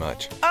talk too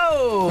much.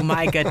 Oh,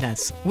 my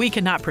goodness. We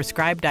cannot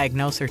prescribe,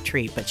 diagnose, or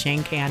treat, but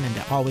Shane can, and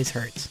it always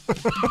hurts.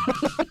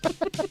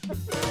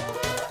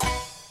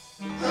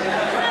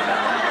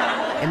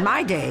 In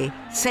my day,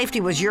 safety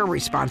was your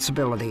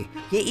responsibility.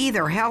 You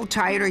either held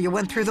tight or you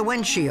went through the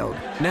windshield.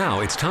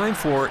 Now it's time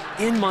for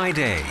In My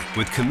Day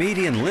with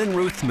comedian Lynn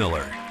Ruth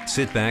Miller.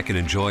 Sit back and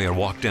enjoy a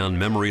walk down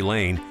memory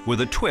lane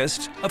with a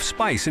twist of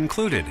spice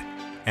included.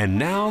 And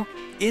now,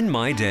 In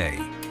My Day.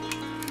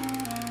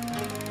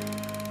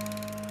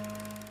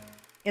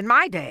 In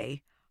my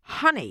day,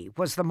 honey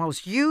was the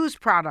most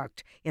used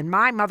product in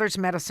my mother's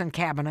medicine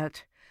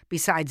cabinet,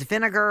 besides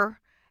vinegar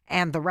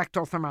and the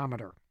rectal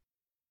thermometer.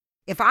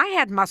 If I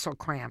had muscle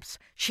cramps,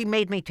 she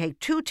made me take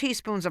 2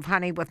 teaspoons of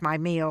honey with my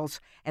meals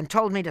and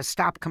told me to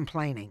stop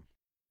complaining.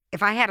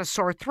 If I had a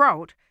sore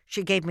throat,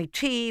 she gave me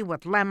tea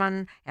with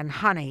lemon and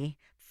honey,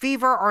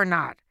 fever or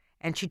not,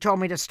 and she told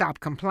me to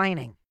stop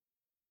complaining.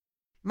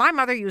 My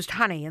mother used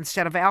honey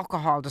instead of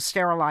alcohol to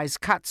sterilize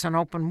cuts and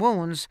open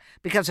wounds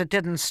because it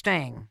didn't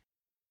sting.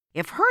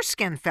 If her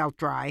skin felt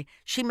dry,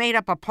 she made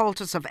up a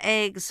poultice of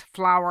eggs,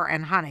 flour,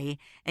 and honey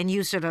and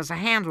used it as a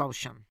hand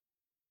lotion.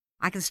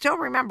 I can still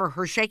remember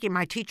her shaking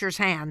my teacher's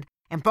hand,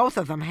 and both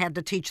of them had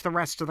to teach the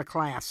rest of the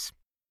class.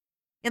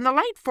 In the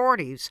late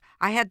 40s,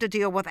 I had to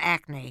deal with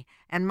acne,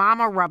 and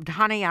Mama rubbed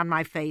honey on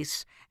my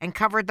face and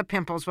covered the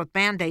pimples with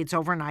Band-Aids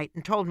overnight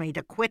and told me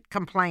to quit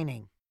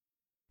complaining.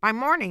 By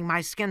morning,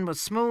 my skin was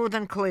smooth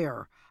and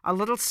clear, a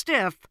little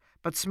stiff,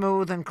 but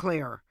smooth and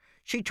clear.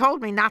 She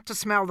told me not to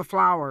smell the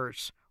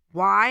flowers.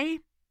 Why?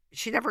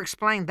 She never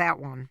explained that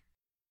one.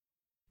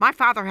 My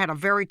father had a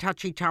very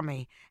touchy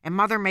tummy, and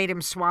Mother made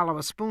him swallow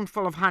a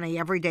spoonful of honey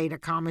every day to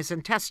calm his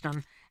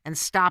intestine and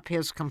stop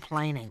his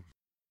complaining.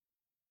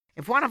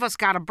 If one of us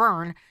got a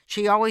burn,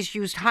 she always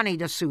used honey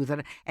to soothe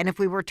it, and if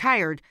we were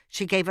tired,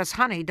 she gave us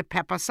honey to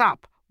pep us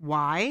up.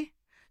 Why?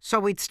 So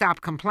we'd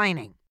stop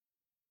complaining.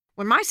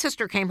 When my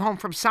sister came home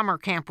from summer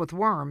camp with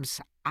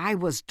worms, I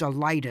was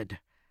delighted.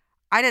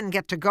 I didn't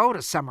get to go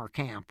to summer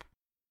camp.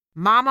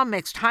 Mama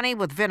mixed honey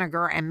with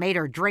vinegar and made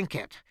her drink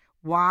it.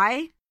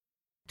 Why?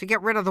 To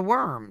get rid of the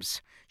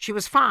worms. She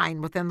was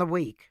fine within the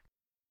week.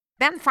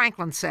 Ben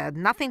Franklin said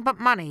nothing but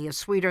money is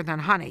sweeter than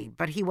honey,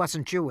 but he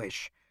wasn't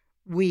Jewish.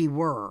 We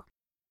were.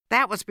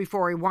 That was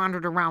before he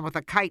wandered around with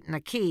a kite and a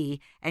key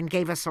and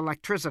gave us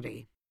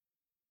electricity.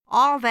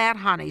 All that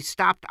honey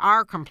stopped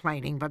our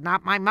complaining, but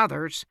not my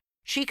mother's.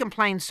 She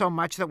complained so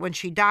much that when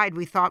she died,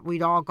 we thought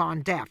we'd all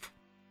gone deaf.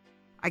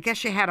 I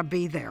guess you had to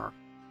be there.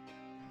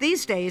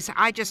 These days,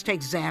 I just take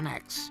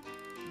Xanax.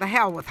 The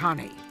hell with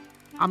honey.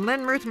 I'm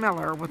Lynn Ruth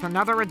Miller with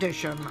another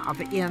edition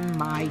of In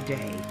My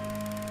Day.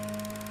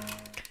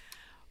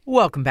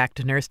 Welcome back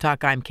to Nurse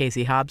Talk. I'm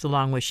Casey Hobbs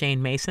along with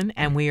Shane Mason,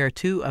 and we are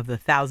two of the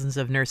thousands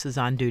of nurses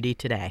on duty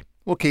today.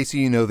 Well, Casey,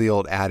 you know the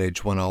old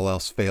adage, when all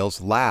else fails,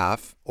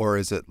 laugh, or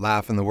is it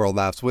laugh and the world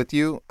laughs with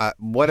you?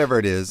 Whatever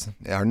it is,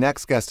 our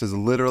next guest has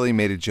literally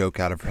made a joke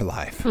out of her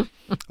life.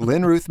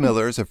 Lynn Ruth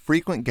Miller is a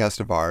frequent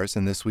guest of ours,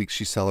 and this week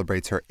she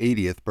celebrates her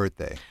 80th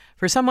birthday.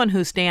 For someone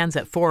who stands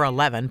at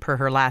 4'11" per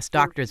her last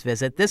doctor's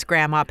visit, this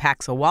grandma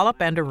packs a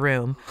wallop and a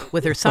room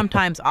with her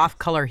sometimes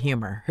off-color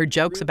humor, her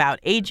jokes about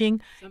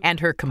aging,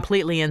 and her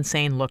completely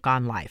insane look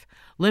on life.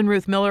 Lynn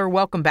Ruth Miller,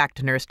 welcome back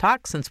to Nurse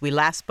Talk. Since we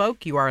last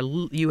spoke, you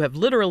have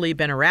literally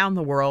been around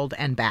the world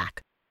and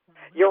back.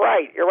 You're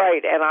right,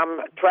 and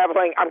I'm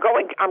traveling. I'm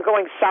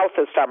going south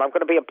this time. I'm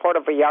going to be in Puerto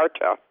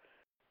Vallarta.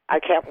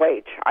 I can't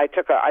wait.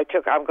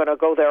 I'm going to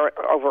go there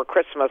over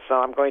Christmas, and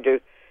I'm going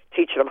to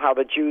teach them how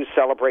the Jews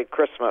celebrate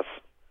Christmas.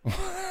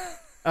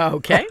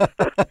 Okay.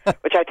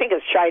 Which I think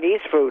is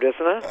Chinese food,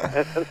 isn't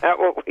it? Isn't that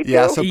what we do?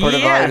 Yeah, so Puerto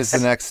Vallarta is the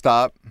next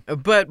stop.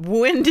 But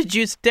when did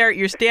you start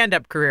your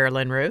stand-up career,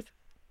 Lynn Ruth?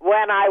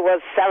 When I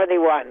was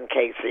 71,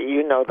 Casey.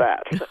 You know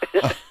that.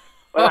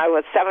 When I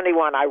was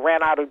 71, I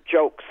ran out of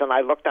jokes, and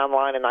I looked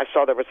online, and I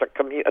saw there was a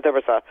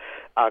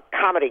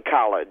comedy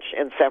college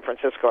in San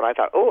Francisco, and I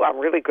thought, oh, I'm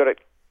really good at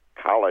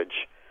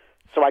college.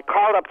 So I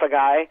called up the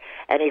guy,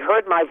 and he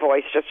heard my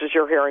voice, just as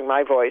you're hearing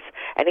my voice,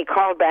 and he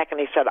called back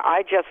and he said,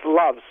 I just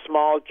love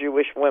small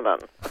Jewish women.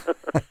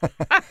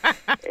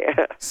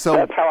 So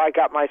that's how I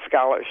got my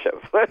scholarship.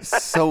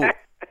 So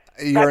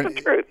that's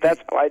the truth.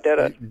 That's how I did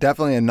it.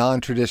 Definitely a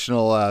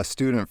non-traditional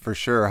student for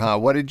sure, huh?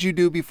 What did you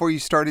do before you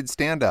started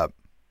stand-up?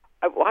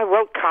 I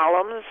wrote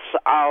columns.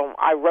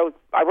 I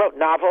wrote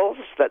novels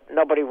that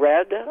nobody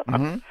read.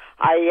 Mm-hmm.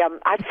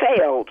 I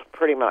failed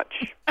pretty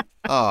much.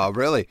 Oh,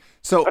 really?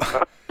 So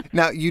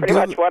now you pretty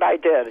much what I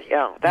did.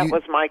 Yeah, that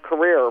was my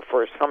career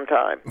for some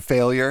time.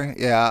 Failure,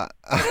 yeah.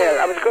 Yeah,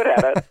 I was good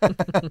at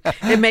it.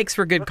 It makes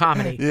for good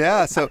comedy.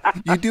 Yeah, so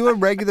you do a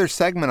regular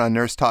segment on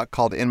Nurse Talk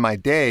called In My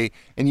Day,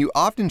 and you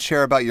often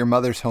share about your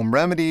mother's home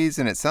remedies,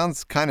 and it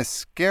sounds kind of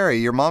scary.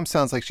 Your mom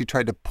sounds like she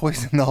tried to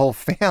poison the whole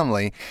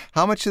family.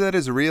 How much of that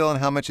is real and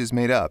how much is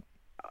made up?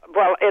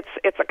 Well,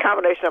 it's a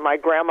combination of my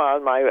grandma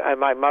and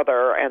my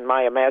mother and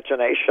my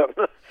imagination.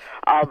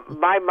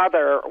 My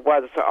mother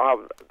was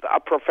a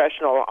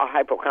professional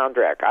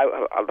hypochondriac. I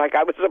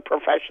was a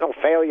professional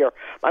failure.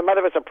 My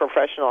mother was a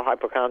professional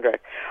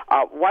hypochondriac.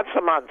 Once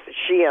a month,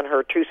 she and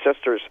her two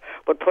sisters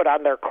would put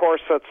on their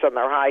corsets and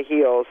their high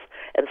heels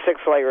and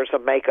 6 layers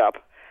of makeup,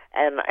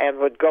 and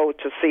would go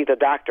to see the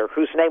doctor,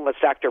 whose name was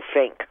Dr.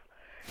 Fink.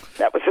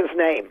 That was his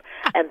name,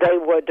 and they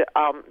would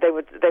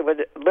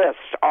list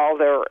all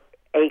their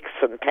aches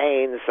and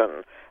pains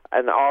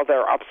and all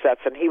their upsets,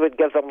 and he would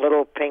give them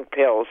little pink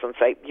pills and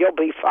say, "You'll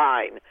be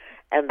fine."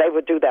 And they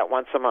would do that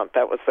once a month.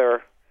 That was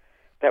their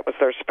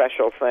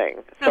special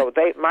thing. So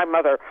my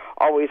mother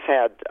always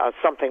had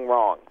something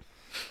wrong,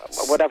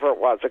 whatever it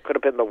was. It could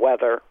have been the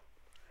weather,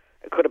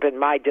 it could have been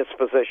my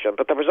disposition,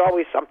 but there was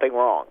always something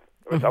wrong.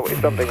 There was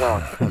always something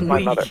wrong with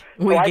my mother.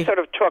 So I sort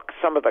of took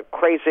some of the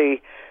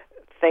crazy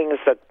things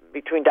that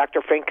between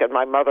Dr. Fink and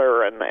my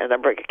mother and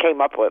everybody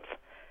came up with,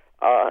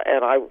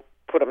 and I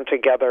put them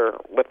together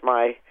with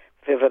my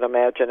vivid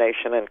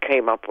imagination and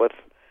came up with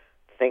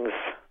things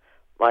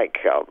like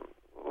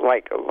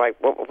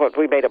what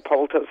we made a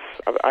poultice.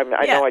 I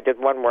know I did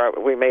one where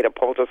we made a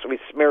poultice. We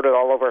smeared it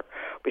all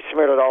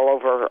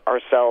over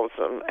ourselves,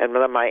 and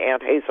then my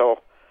Aunt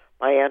Hazel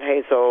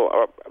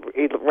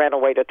he ran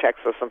away to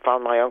Texas and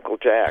found my Uncle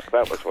Jack.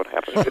 That was what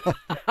happened. Okay.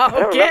 I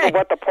don't remember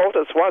what the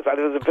poultice was.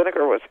 The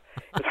vinegar was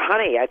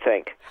honey, I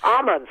think.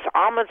 Almonds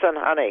and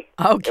honey.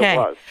 Okay. It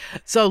was.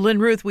 So, Lynn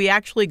Ruth, we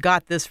actually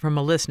got this from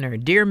a listener.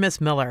 Dear Miss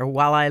Miller,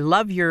 while I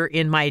love your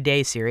In My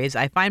Day series,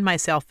 I find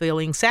myself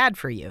feeling sad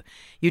for you.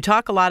 You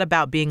talk a lot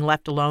about being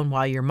left alone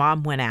while your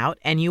mom went out,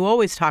 and you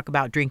always talk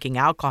about drinking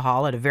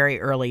alcohol at a very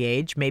early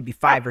age, maybe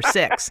 5 or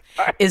 6.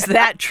 Is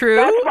that true?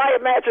 That's my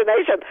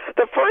imagination.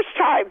 The first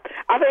time,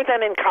 other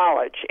than in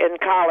college,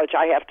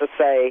 I have to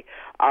say,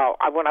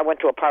 when I went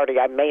to a party,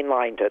 I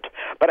mainlined it.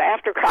 But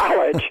after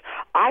college,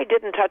 I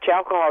didn't touch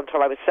alcohol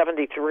until I was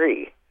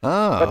 73.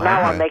 Oh, but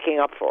now I'm making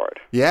up for it.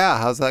 Yeah,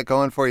 how's that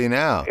going for you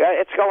now? Yeah,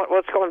 it's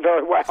going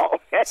very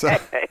well. So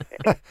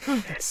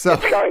it's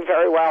going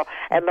very well,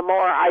 and the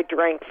more I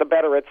drink, the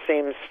better it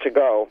seems to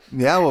go.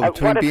 Yeah, well,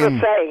 what is the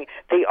saying?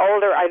 The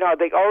older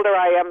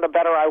I am, the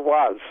better I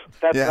was.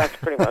 That's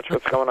pretty much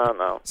what's going on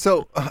now.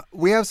 So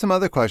we have some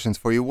other questions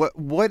for you.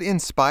 What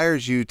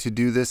inspires you to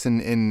do this?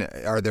 And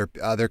are there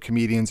other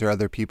comedians or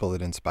other people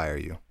that inspire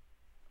you?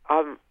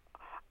 I'm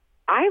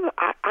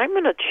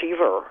an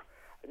achiever.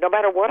 No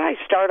matter what I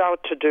start out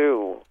to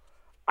do,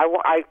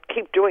 I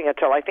keep doing it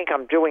till I think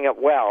I'm doing it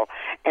well.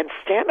 And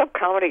stand-up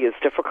comedy is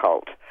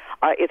difficult.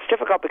 It's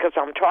difficult because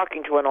I'm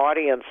talking to an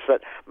audience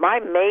that my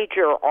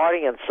major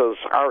audiences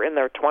are in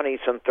their 20s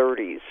and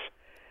 30s.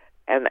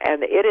 and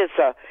it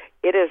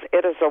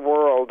is a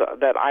world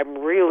that I'm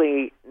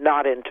really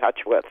not in touch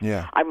with.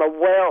 Yeah. I'm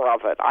aware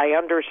of it. I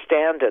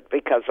understand it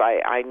because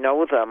I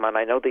know them and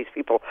I know these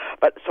people.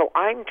 But so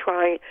I'm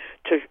trying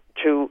to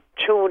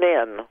tune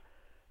in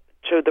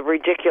to the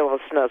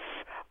ridiculousness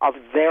of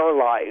their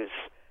lives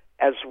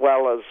as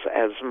well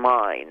as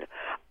mine.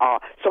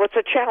 So it's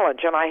a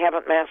challenge, and I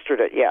haven't mastered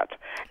it yet.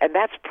 And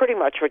that's pretty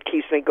much what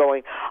keeps me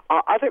going.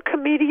 Other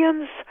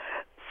comedians,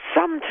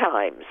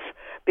 sometimes,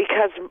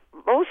 because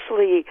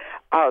mostly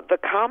the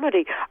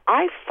comedy,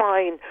 I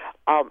find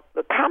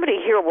the comedy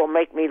here will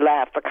make me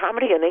laugh. The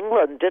comedy in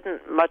England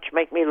didn't much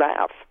make me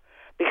laugh.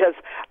 Because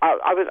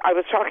I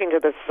was talking to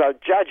this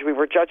judge. We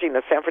were judging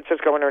the San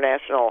Francisco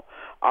International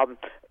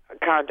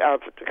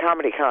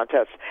comedy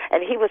contest,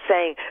 and he was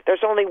saying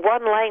there's only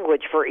one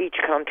language for each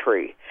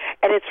country,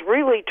 and it's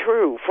really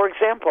true. For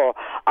example,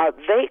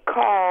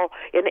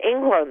 in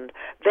England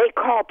they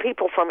call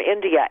people from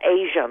India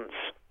Asians.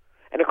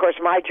 And of course,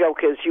 my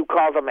joke is you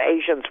call them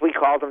Asians, we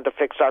call them to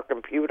fix our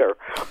computer,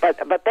 but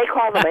they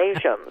call them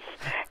Asians,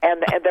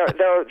 and they're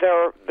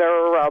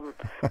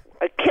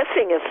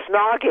kissing is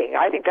snogging.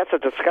 I think that's a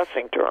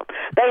disgusting term.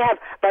 They have,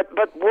 but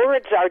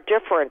words are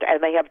different,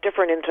 and they have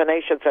different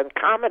intonations. And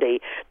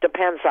comedy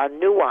depends on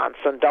nuance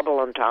and double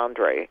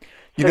entendre.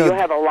 So you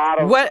have a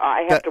lot of.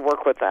 I have to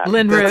work with that.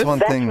 Lynn Ruth, that's one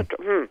thing.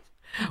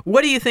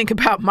 What do you think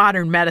about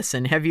modern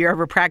medicine? Have you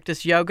ever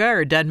practiced yoga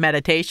or done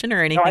meditation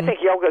or anything? No, I think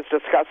yoga is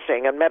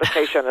disgusting, and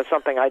meditation is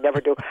something I never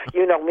do.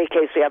 You know me,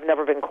 Casey. I've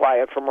never been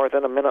quiet for more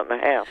than a minute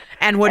and a half.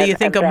 And what do you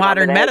think of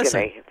modern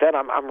medicine? Agony. Then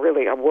I'm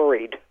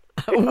worried.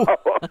 You know?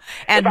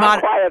 And if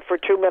I'm quiet for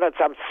 2 minutes,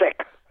 I'm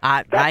sick.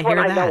 I hear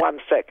that. I know I'm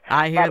sick.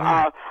 I hear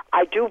that.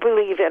 I do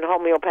believe in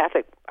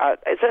homeopathic.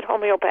 Is it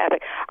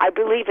homeopathic? I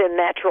believe in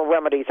natural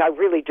remedies. I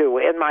really do.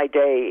 In my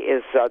day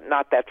is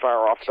not that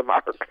far off the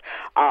mark.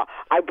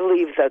 I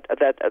believe that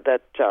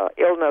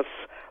illness,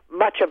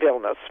 much of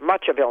illness,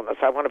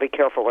 I want to be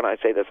careful when I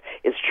say this,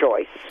 is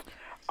choice.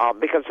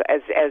 Because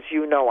as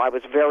you know, I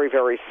was very,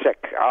 very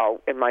sick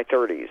in my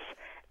 30s,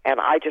 and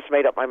I just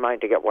made up my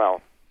mind to get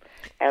well.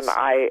 And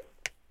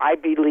I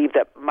believe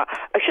that,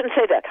 I shouldn't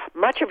say that,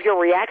 much of your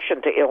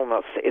reaction to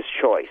illness is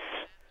choice.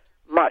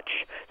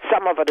 Much.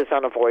 Some of it is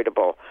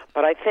unavoidable.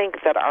 But I think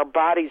that our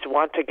bodies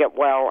want to get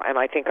well, and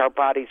I think our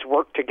bodies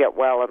work to get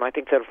well, and I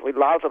think that if we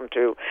allow them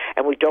to,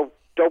 and we don't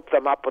dope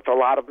them up with a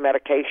lot of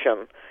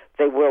medication,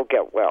 they will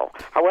get well.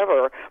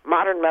 However,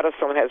 modern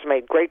medicine has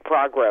made great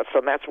progress,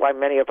 and that's why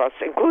many of us,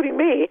 including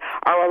me,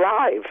 are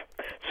alive.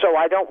 So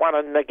I don't want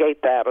to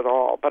negate that at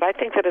all. But I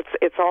think that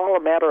it's all a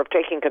matter of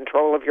taking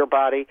control of your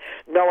body,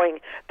 knowing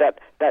that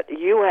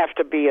you have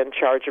to be in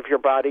charge of your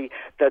body,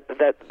 that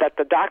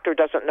the doctor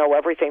doesn't know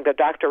everything. The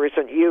doctor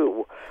isn't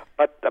you,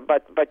 but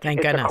it's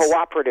a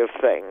cooperative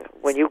thing.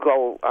 When you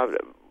go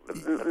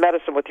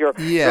medicine with your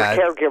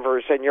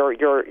caregivers and your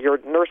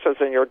nurses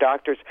and your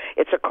doctors,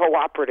 it's a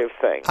cooperative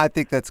thing. I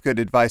think that's good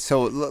advice.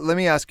 So let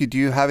me ask you, do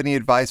you have any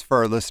advice for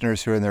our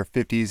listeners who are in their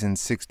 50s and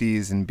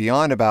 60s and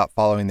beyond about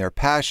following their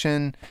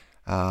passion,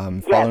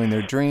 following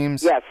their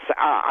dreams? Yes,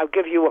 I'll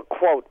give you a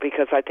quote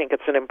because I think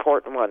it's an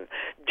important one.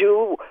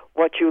 Do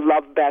what you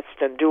love best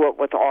and do it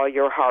with all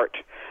your heart.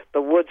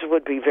 The woods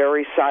would be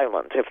very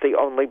silent if the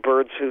only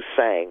birds who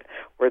sang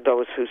were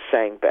those who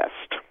sang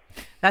best.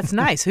 That's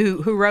nice.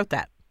 Who wrote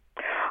that?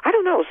 I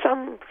don't know,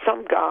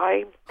 some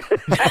guy.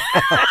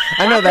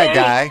 I know that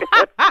guy.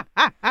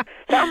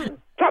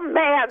 Some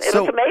man. It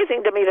was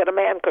amazing to me that a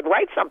man could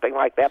write something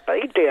like that, but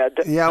he did.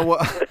 Yeah,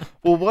 well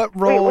what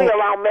role... We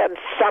allow men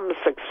some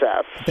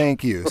success.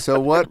 Thank you. So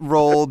what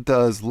role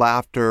does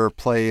laughter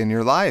play in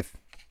your life?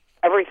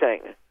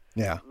 Everything.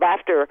 Yeah.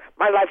 Laughter,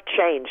 my life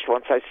changed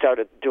once I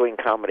started doing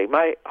comedy.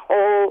 My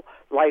whole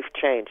life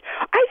changed.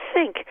 I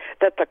think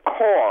that the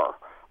core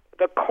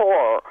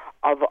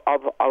of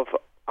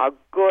a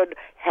good,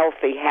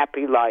 healthy,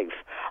 happy life,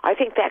 I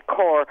think that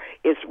core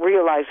is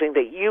realizing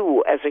that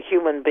you as a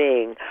human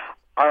being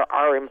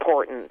are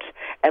important,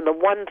 and the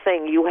one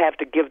thing you have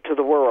to give to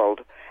the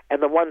world,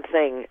 and the one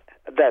thing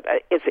that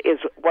is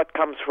what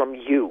comes from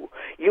you.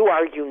 You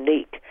are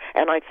unique,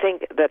 and I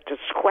think that to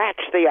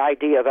scratch the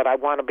idea that I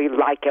want to be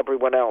like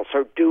everyone else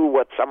or do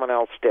what someone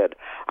else did,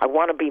 I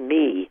want to be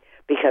me,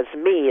 because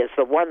me is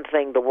the one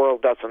thing the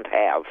world doesn't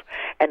have.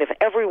 And if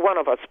every one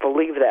of us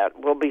believe that,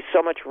 we'll be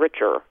so much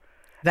richer.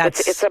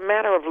 It's a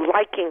matter of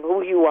liking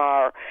who you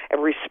are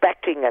and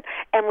respecting it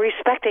and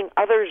respecting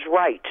others'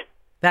 right.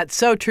 That's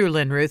so true,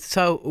 Lynn Ruth.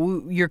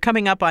 So you're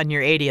coming up on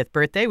your 80th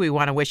birthday. We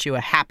want to wish you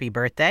a happy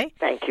birthday.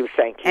 Thank you.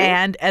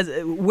 And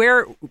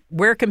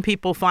where can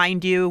people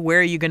find you? Where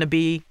are you going to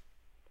be?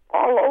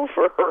 All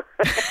over.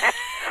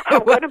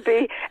 I'm going to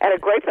be at a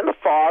Grape in the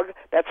Fog.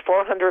 That's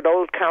 400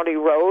 Old County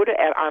Road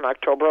on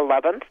October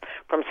 11th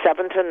from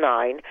 7 to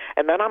 9.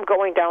 And then I'm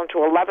going down to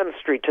 11th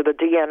Street to the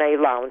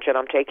DNA Lounge, and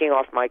I'm taking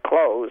off my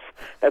clothes.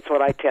 That's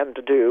what I tend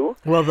to do.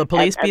 Will the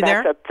police be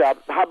there? That's at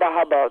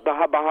Hubba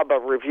Hubba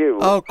Review.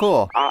 Oh,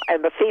 cool.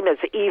 And the theme is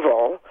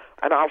evil,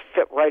 and I'll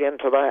fit right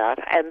into that.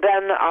 And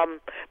then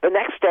the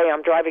next day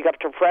I'm driving up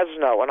to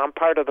Fresno, and I'm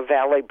part of the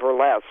Valley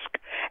Burlesque.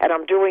 And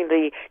I'm doing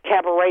the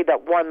cabaret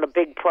that won the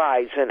big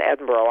prize in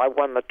Edinburgh. I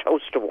won the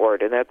Toast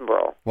Award in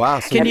Edinburgh. Wow.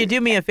 Can you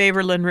do me a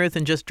favor, Lynn Ruth,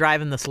 and just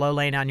drive in the slow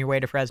lane on your way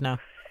to Fresno?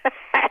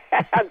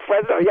 On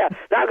Fresno, yeah.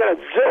 Now I'm going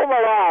to zoom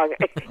along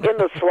in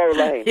the slow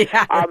lane.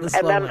 Yeah,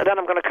 then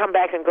I'm going to come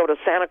back and go to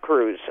Santa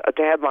Cruz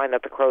to headline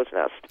at the Crow's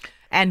Nest.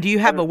 And do you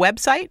have a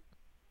website?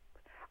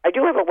 I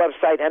do have a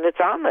website, and it's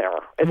on there.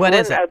 What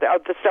is it?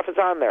 The stuff is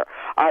on there.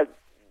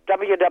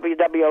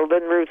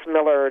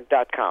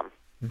 www.lynruthmiller.com.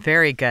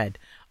 Very good.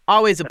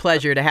 Always a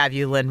pleasure to have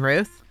you, Lynn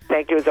Ruth.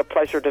 Thank you. It's a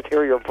pleasure to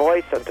hear your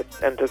voice and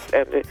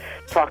to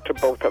talk to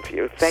both of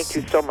you. Thank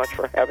you so much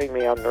for having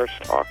me on Nurse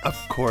Talk. Of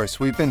course.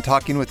 We've been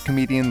talking with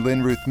comedian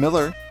Lynn Ruth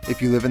Miller.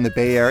 If you live in the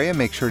Bay Area,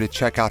 make sure to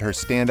check out her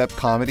stand-up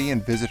comedy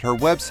and visit her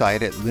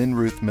website at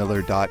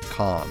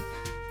lynruthmiller.com.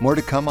 More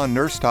to come on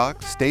Nurse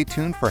Talk. Stay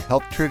tuned for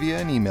health trivia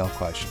and email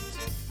questions.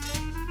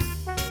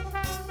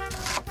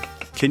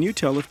 Can you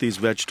tell if these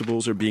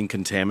vegetables are being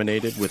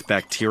contaminated with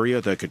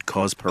bacteria that could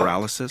cause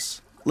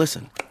paralysis?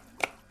 Listen.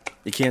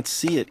 You can't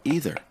see it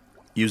either.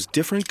 Use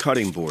different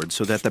cutting boards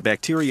so that the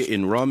bacteria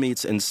in raw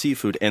meats and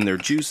seafood and their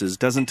juices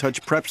doesn't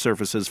touch prep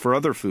surfaces for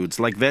other foods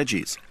like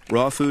veggies.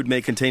 Raw food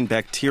may contain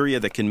bacteria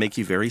that can make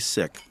you very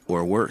sick,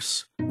 or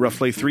worse.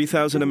 Roughly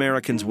 3,000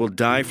 Americans will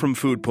die from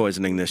food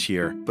poisoning this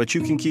year, but you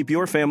can keep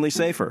your family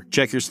safer.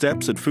 Check your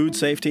steps at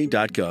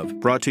foodsafety.gov.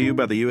 Brought to you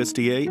by the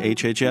USDA,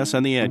 HHS,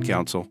 and the Ad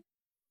Council.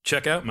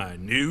 Check out my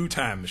new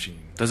time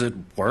machine. Does it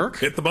work?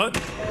 Hit the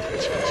button.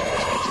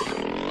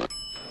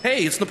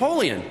 Hey, it's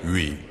Napoleon.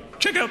 Oui.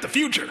 Check out the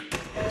future.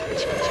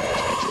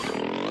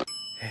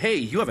 Hey,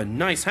 you have a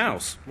nice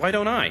house. Why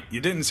don't I?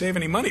 You didn't save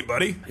any money,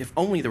 buddy. If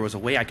only there was a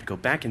way I could go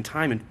back in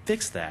time and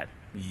fix that.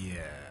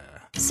 Yeah.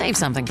 Save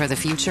something for the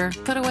future.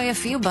 Put away a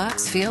few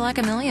bucks, feel like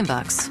 $1 million.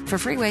 For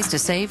free ways to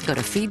save, go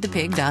to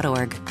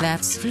feedthepig.org.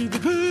 That's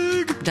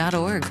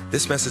feedthepig.org.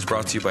 This message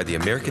brought to you by the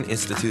American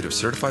Institute of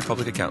Certified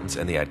Public Accountants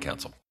and the Ad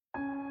Council.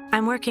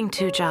 I'm working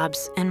 2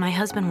 jobs, and my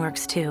husband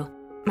works too.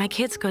 My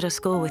kids go to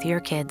school with your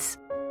kids.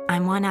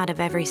 I'm 1 out of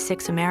every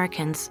 6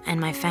 Americans, and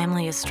my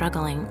family is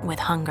struggling with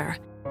hunger.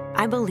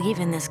 I believe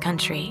in this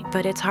country,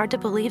 but it's hard to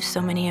believe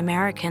so many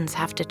Americans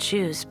have to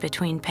choose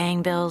between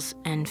paying bills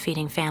and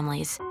feeding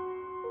families.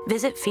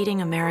 Visit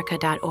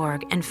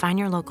feedingamerica.org and find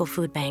your local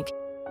food bank.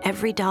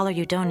 Every dollar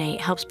you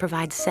donate helps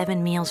provide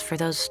 7 meals for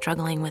those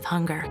struggling with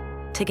hunger.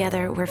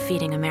 Together, we're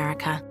Feeding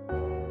America.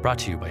 Brought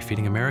to you by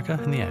Feeding America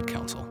and the Ad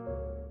Council.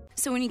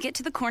 So when you get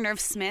to the corner of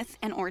Smith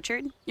and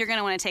Orchard, you're going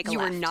to want to take a left.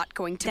 You are not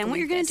going to. Then what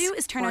you're going to do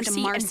is turn onto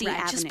Marcy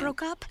Avenue. Just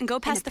broke up and go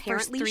past the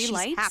first 3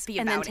 lights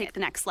and then take the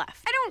next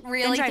left. I don't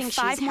really then drive think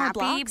 5 she's more happy,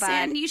 blocks but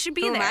and you should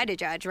be who there. am I to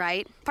judge,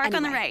 right? Park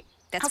on the right.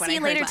 That's I'll what see I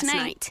you heard later last tonight.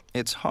 night.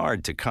 It's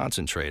hard to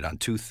concentrate on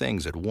 2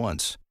 things at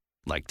once,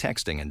 like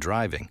texting and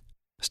driving.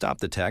 Stop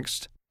the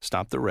text,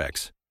 stop the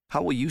wrecks.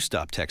 How will you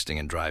stop texting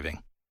and driving?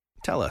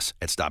 Tell us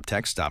at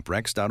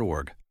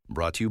stoptextstoprex.org.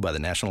 Brought to you by the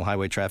National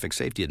Highway Traffic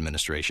Safety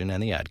Administration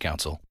and the Ad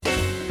Council.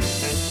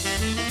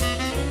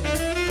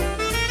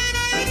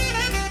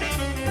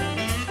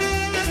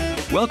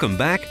 Welcome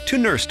back to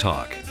Nurse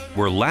Talk,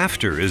 where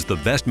laughter is the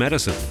best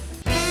medicine.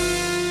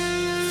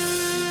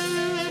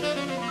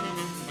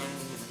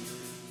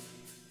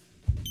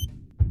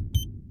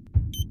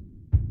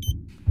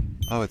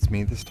 Oh, it's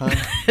me this time?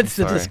 It's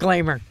the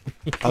disclaimer.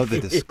 Oh, the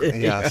disclaimer.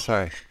 Yeah,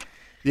 sorry.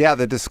 Yeah,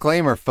 the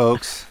disclaimer,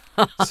 folks.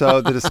 So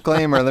the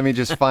disclaimer, let me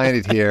just find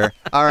it here.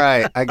 All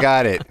right, I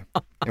got it.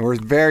 And we're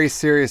very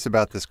serious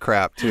about this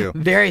crap, too.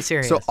 Very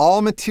serious. So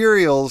all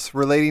materials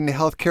relating to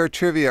healthcare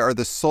trivia are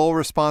the sole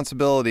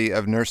responsibility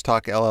of Nurse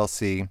Talk,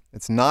 LLC.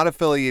 It's not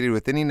affiliated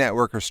with any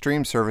network or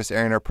stream service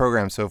airing our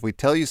program. So if we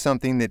tell you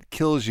something that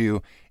kills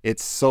you,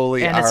 it's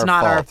solely our fault. And it's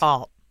not our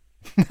fault.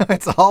 No,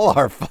 it's all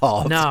our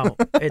fault. No,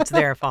 it's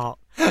their fault.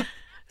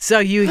 So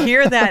you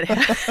hear that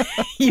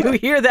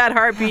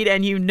heartbeat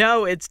and you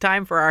know it's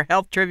time for our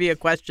health trivia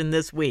question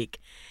this week.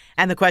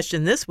 And the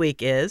question this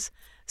week is,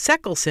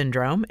 Seckel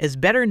syndrome is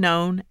better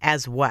known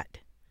as what?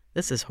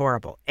 This is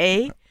horrible.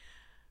 A,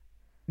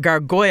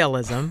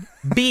 gargoylism.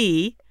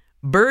 B,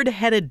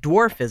 bird-headed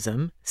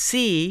dwarfism.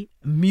 C,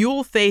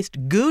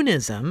 mule-faced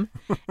goonism.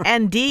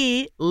 And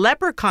D,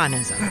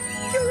 leprechaunism.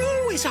 You're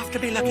always off to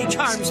be Lucky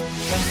Charms.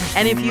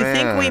 And if you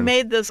think we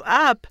made this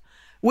up,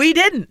 we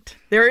didn't.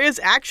 There is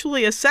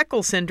actually a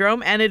Seckel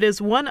syndrome, and it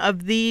is one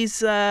of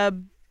these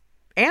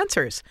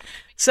answers.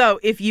 So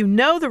if you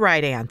know the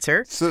right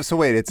answer, so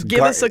wait, it's give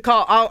us a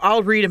call.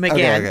 I'll read them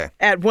again okay.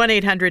 at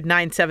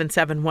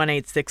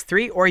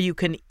 1-800-977-1863, or you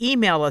can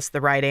email us the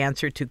right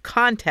answer to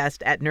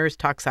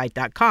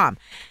contest@nursetalksite.com.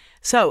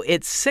 So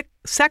it's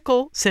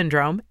Seckel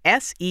syndrome,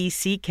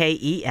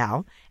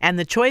 Seckel, and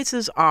the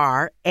choices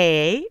are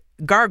A,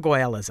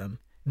 gargoylism,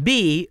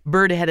 B,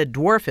 bird-headed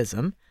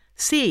dwarfism,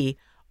 C,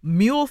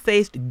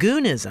 mule-faced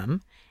goonism,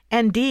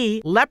 and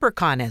D,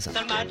 leprechaunism.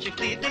 So That's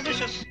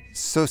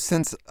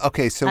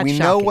we know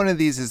shocking. one of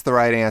these is the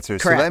right answer.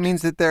 Correct. So that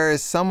means that there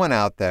is someone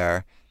out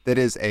there that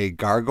is a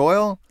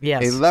gargoyle,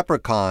 Yes. a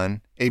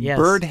leprechaun, a Yes.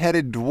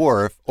 bird-headed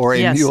dwarf, or a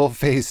Yes.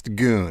 mule-faced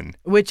goon.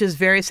 Which is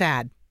very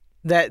sad.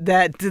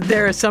 that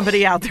there is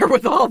somebody out there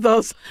with all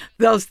those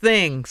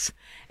things.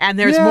 And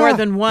there's more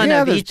than one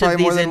of each of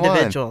these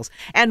individuals.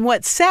 And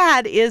what's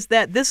sad is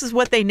that this is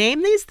what they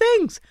name these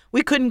things.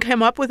 We couldn't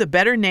come up with a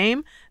better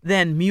name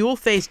than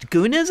mule-faced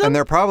goonism. And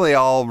they're probably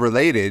all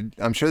related.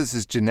 I'm sure this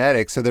is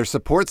genetic, so their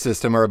support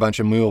system are a bunch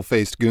of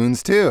mule-faced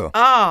goons, too.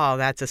 Oh,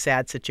 that's a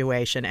sad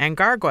situation. And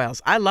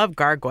gargoyles. I love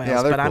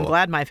gargoyles, but I'm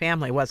glad my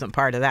family wasn't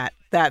part of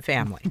that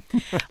family.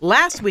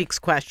 Last week's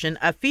question,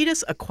 a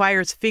fetus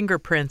acquires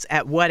fingerprints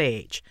at what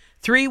age?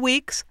 3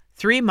 weeks,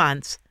 3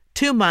 months,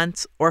 2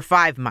 months, or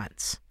 5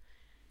 months?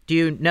 Do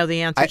you know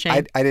the answer,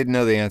 Shane? I didn't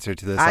know the answer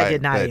to this. I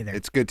did not either.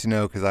 It's good to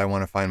know because I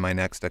want to find my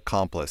next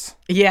accomplice.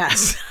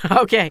 Yes.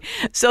 Okay.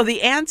 So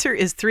the answer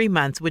is 3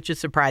 months, which is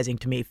surprising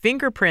to me.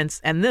 Fingerprints,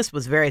 and this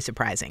was very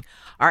surprising,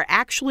 are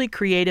actually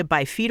created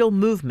by fetal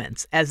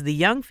movements. As the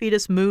young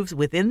fetus moves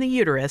within the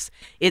uterus,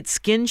 its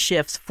skin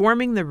shifts,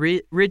 forming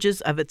the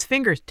ridges of its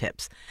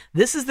fingertips.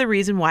 This is the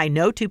reason why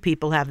no two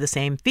people have the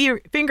same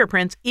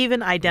fingerprints,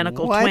 even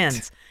identical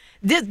twins.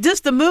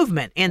 Just the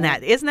movement in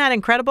that. Isn't that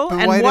incredible? But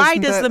and why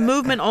does the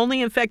movement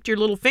only affect your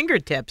little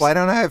fingertips? Why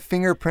don't I have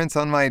fingerprints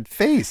on my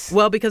face?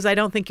 Well, because I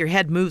don't think your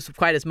head moves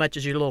quite as much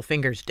as your little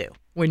fingers do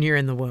when you're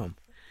in the womb.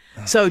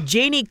 So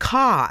Janie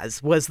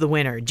Cause was the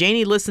winner.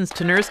 Janie listens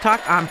to Nurse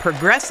Talk on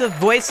Progressive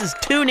Voices.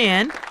 Tune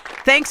in.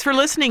 Thanks for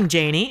listening,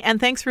 Janie, and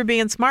thanks for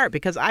being smart,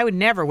 because I would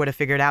have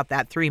figured out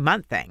that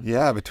 3-month thing.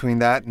 Yeah, between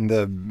that and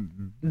the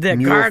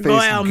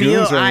gargoyle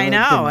mule, I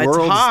know, it's hard. The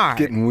world's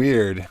getting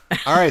weird.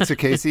 All right, so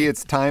Casey,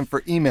 it's time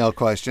for email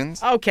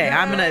questions. Okay,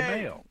 I'm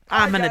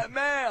gonna.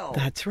 Mail.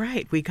 That's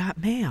right, we got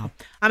mail.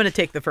 I'm gonna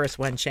take the first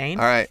one, Shane.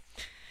 All right.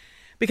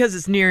 Because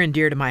it's near and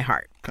dear to my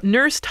heart.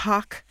 Nurse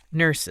Talk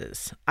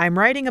Nurses. I'm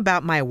writing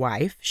about my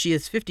wife. She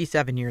is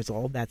 57 years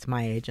old. That's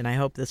my age, and I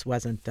hope this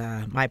wasn't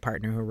my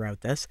partner who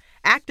wrote this.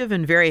 Active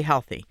and very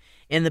healthy.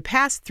 In the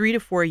past 3 to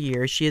 4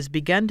 years, she has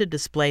begun to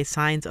display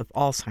signs of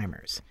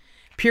Alzheimer's.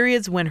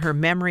 Periods when her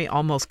memory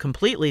almost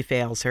completely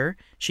fails her.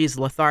 She's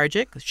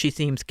lethargic. She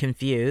seems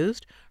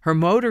confused. Her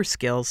motor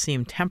skills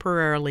seem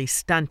temporarily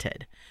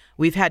stunted.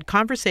 We've had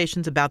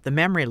conversations about the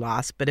memory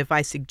loss, but if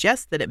I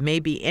suggest that it may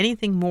be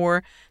anything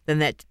more than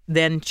that,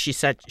 then she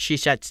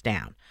shuts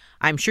down.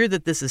 I'm sure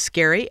that this is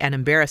scary and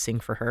embarrassing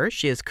for her.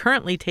 She is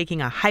currently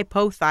taking a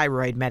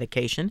hypothyroid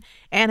medication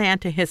and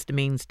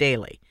antihistamines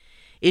daily.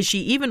 Is she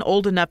even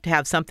old enough to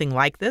have something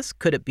like this?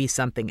 Could it be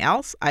something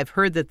else? I've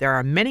heard that there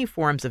are many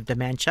forms of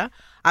dementia.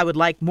 I would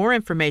like more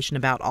information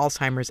about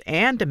Alzheimer's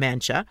and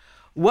dementia.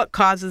 What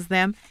causes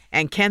them?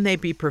 And can they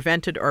be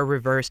prevented or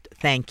reversed?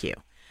 Thank you.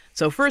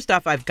 So first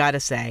off, I've got to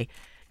say,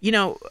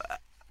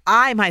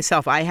 I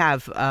myself, I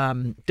have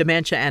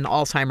dementia and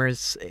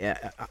Alzheimer's.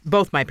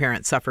 Both my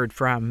parents suffered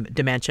from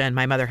dementia, and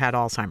my mother had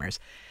Alzheimer's.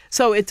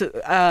 So it's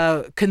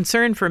a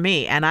concern for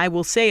me. And I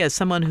will say, as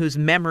someone whose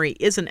memory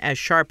isn't as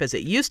sharp as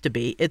it used to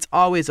be, it's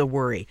always a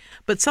worry.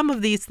 But some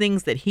of these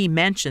things that he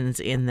mentions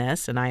in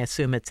this, and I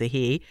assume it's a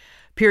he,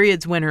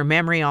 periods when her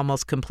memory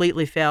almost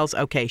completely fails.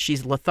 Okay,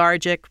 she's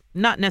lethargic,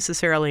 not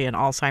necessarily an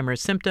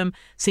Alzheimer's symptom,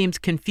 seems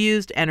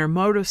confused, and her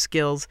motor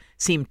skills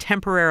seem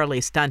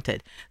temporarily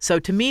stunted. So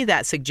to me,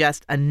 that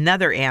suggests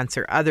another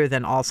answer other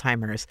than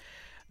Alzheimer's.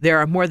 There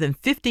are more than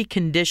 50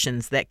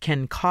 conditions that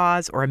can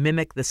cause or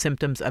mimic the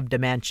symptoms of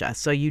dementia.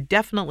 So you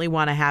definitely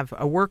want to have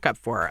a workup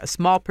for her. A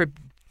small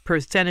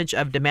percentage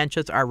of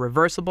dementias are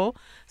reversible.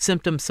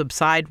 Symptoms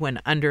subside when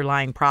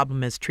underlying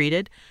problem is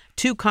treated.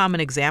 2 common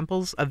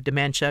examples of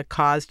dementia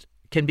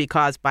can be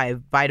caused by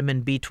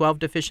vitamin B12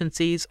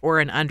 deficiencies or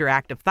an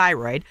underactive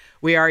thyroid.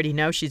 We already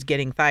know she's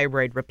getting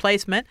thyroid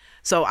replacement.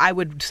 So I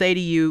would say to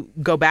you,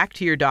 go back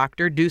to your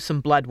doctor, do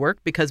some blood work,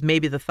 because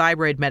maybe the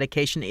thyroid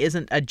medication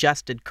isn't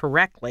adjusted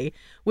correctly,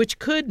 which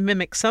could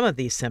mimic some of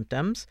these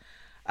symptoms.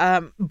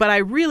 But I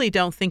really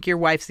don't think your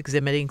wife's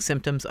exhibiting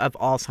symptoms of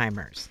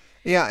Alzheimer's.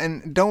 Yeah,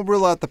 and don't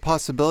rule out the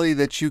possibility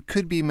that you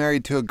could be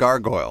married to a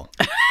gargoyle.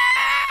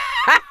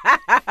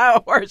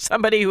 Or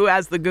somebody who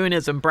has the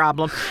goonism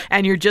problem,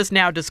 and you're just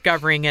now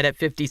discovering it at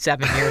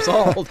 57 years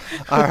old.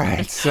 All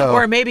right, so...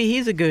 Or maybe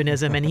he's a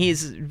goonism and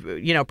he's,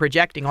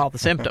 projecting all the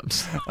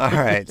symptoms. All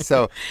right,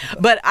 so...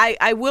 But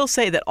I will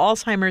say that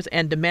Alzheimer's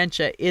and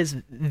dementia is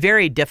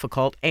very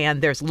difficult,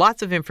 and there's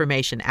lots of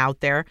information out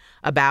there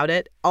about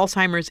it.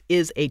 Alzheimer's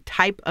is a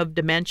type of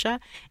dementia,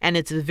 and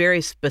it's a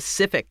very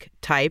specific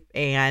type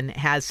and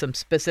has some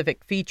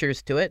specific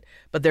features to it.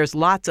 But there's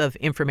lots of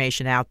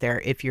information out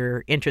there if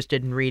you're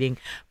interested in reading.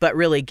 But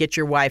really, get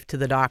your wife to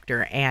the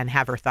doctor and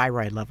have her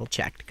thyroid level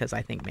checked, because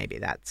I think maybe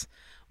that's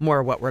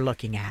more what we're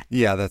looking at.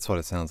 Yeah, that's what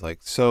it sounds like.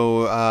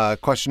 So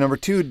question number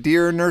 2,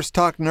 Dear Nurse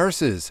Talk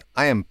Nurses,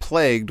 I am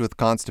plagued with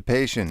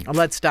constipation.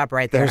 Let's stop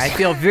right there. I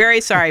feel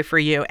very sorry for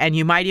you, and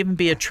you might even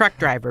be a truck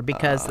driver,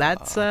 because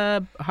that's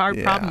a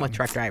hard problem with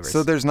truck drivers.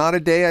 So there's not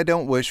a day I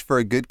don't wish for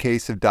a good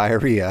case of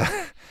diarrhea.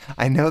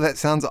 I know that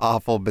sounds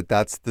awful, but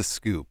that's the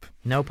scoop.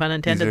 No pun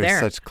intended there.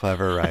 These are such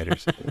clever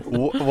writers.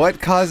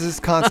 What causes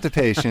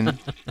constipation,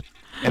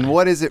 and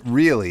what is it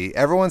really?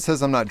 Everyone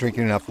says I'm not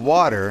drinking enough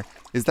water.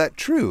 Is that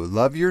true?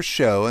 Love your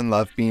show and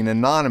love being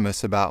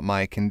anonymous about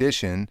my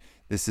condition.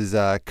 This is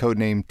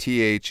codename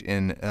TH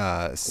in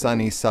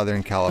sunny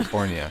Southern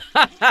California.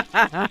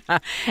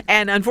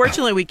 And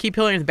unfortunately, we keep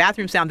hearing the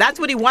bathroom sound. That's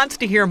what he wants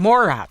to hear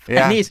more of.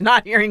 Yeah. And he's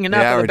not hearing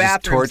enough of the bathroom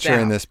sound. Yeah, we're just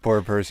torturing this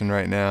poor person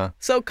right now.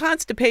 So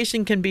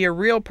constipation can be a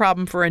real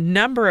problem for a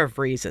number of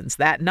reasons.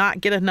 That not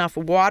get enough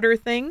water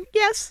thing,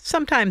 yes,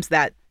 sometimes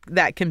that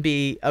can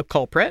be a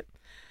culprit.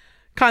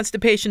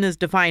 Constipation is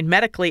defined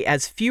medically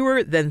as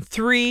fewer than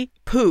 3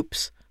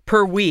 poops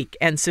per week,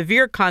 and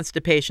severe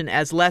constipation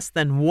as less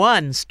than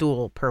 1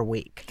 stool per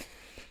week.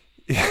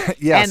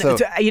 Yeah,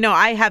 and,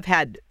 I have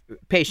had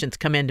patients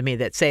come into me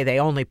that say they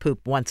only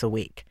poop once a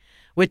week,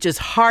 which is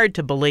hard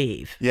to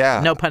believe.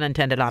 Yeah. No pun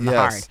intended on the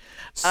hard.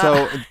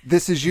 So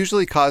this is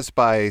usually caused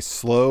by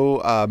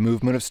slow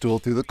movement of stool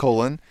through the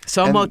colon.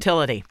 So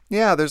motility.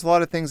 Yeah, there's a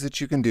lot of things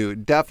that you can do.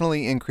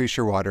 Definitely increase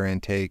your water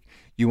intake.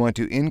 You want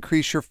to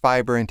increase your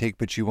fiber intake,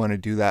 but you want to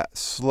do that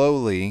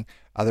slowly.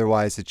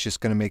 Otherwise, it's just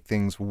going to make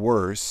things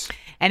worse.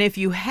 And if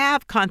you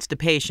have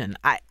constipation,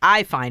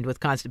 I find with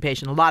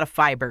constipation a lot of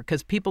fiber,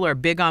 because people are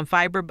big on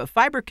fiber, but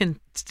fiber can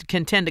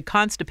tend to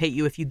constipate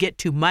you if you get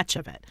too much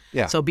of it.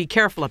 Yeah. So be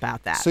careful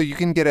about that. So you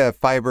can get a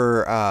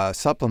fiber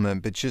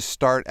supplement, but just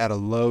start at a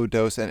low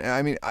dose. And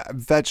I mean,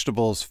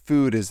 vegetables,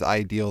 food is the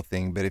ideal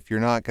thing. But if you're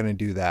not going to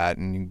do that,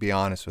 and you can be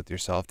honest with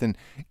yourself, then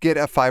get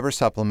a fiber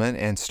supplement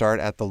and start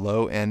at the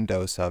low end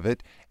dose of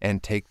it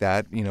and take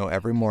that,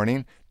 every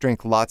morning.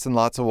 Drink lots and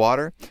lots of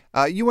water.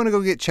 You want to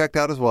go get checked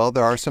out as well.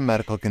 There are some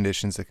medical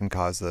conditions that can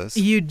cause this.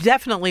 You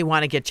definitely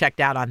want to get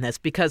checked out on this,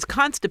 because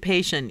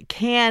constipation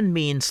can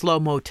mean slow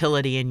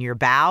motility in your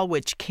bowel,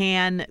 which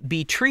can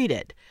be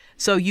treated.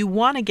 So you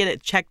want to get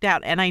it checked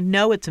out. And I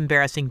know it's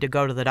embarrassing to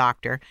go to the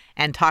doctor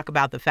and talk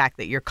about the fact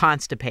that you're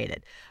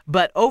constipated.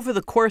 But over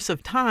the course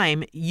of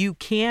time, you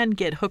can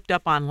get hooked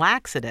up on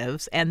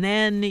laxatives, and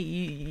then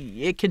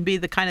it can be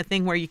the kind of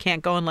thing where you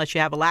can't go unless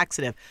you have a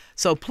laxative.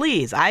 So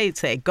please, I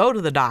say go to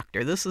the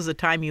doctor. This is a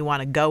time you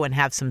want to go and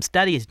have some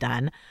studies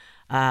done,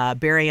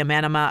 barium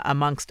enema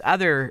amongst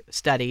other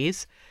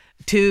studies,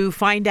 to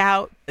find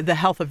out the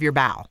health of your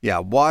bowel. Yeah,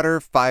 water,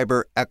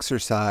 fiber,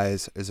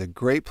 exercise is a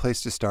great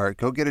place to start.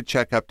 Go get a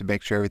checkup to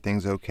make sure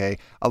everything's okay.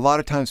 A lot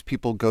of times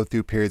people go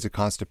through periods of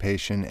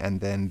constipation,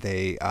 and then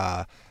this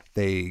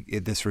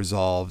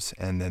resolves,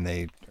 and then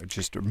they are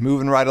just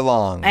moving right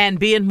along. And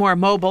being more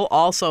mobile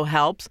also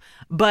helps.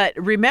 But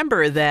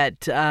remember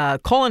that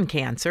colon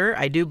cancer,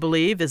 I do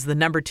believe, is the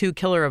number 2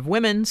 killer of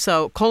women.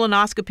 So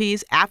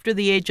colonoscopies after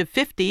the age of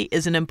 50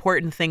 is an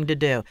important thing to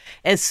do,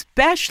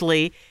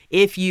 especially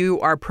if you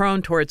are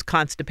prone towards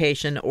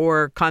constipation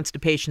or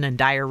constipation and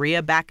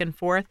diarrhea back and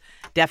forth.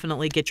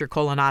 Definitely get your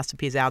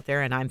colonoscopies out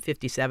there. And I'm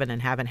 57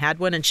 and haven't had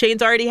one. And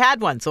Shane's already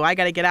had one, so I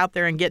got to get out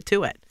there and get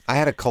to it. I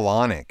had a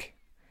colonic.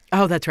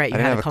 Oh, that's right. You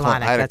had a colonic.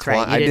 That's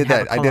right. I did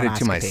that. I did it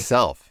to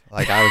myself.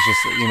 Like, I was just,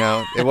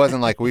 it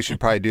wasn't like we should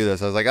probably do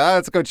this. I was like,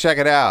 let's go check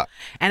it out.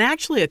 And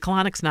actually, a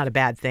colonic's not a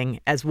bad thing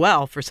as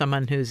well for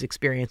someone who's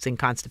experiencing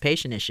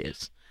constipation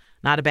issues.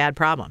 Not a bad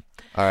problem.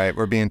 All right,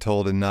 we're being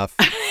told enough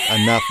butt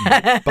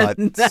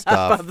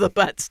stuff of the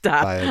butt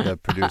stuff by the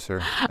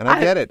producer. And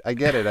I get it. I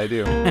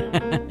do.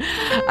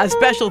 A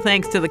special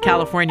thanks to the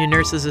California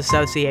Nurses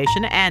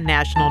Association and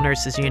National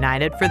Nurses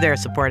United for their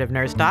support of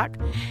Nurse Talk.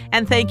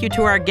 And thank you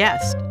to our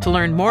guests. To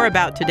learn more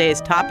about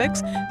today's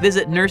topics,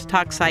 visit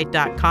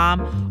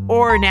nursetalksite.com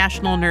or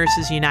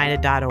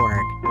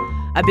nationalnursesunited.org.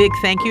 A big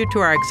thank you to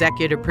our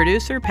executive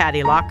producer,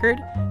 Patty Lockard,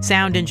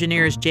 sound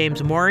engineers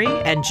James Morey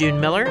and June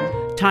Miller,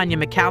 Tanya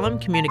McCallum,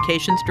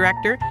 communications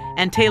director,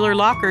 and Taylor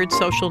Lockard,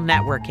 social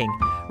networking.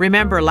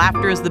 Remember,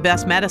 laughter is the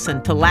best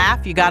medicine. To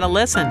laugh, you gotta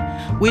listen.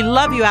 We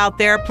love you out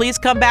there. Please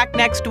come back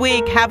next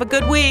week. Have a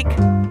good week.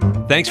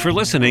 Thanks for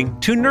listening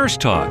to Nurse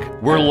Talk,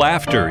 where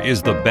laughter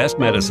is the best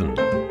medicine.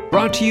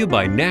 Brought to you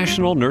by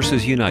National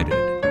Nurses United.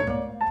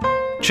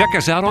 Check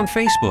us out on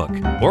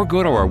Facebook or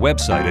go to our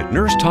website at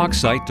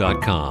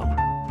nursetalksite.com.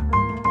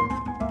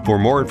 For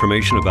more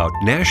information about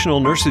National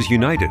Nurses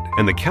United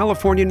and the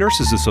California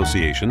Nurses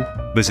Association,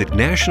 visit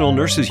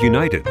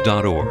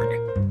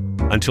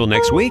nationalnursesunited.org. Until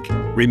next week,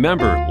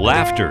 remember,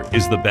 laughter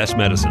is the best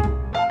medicine.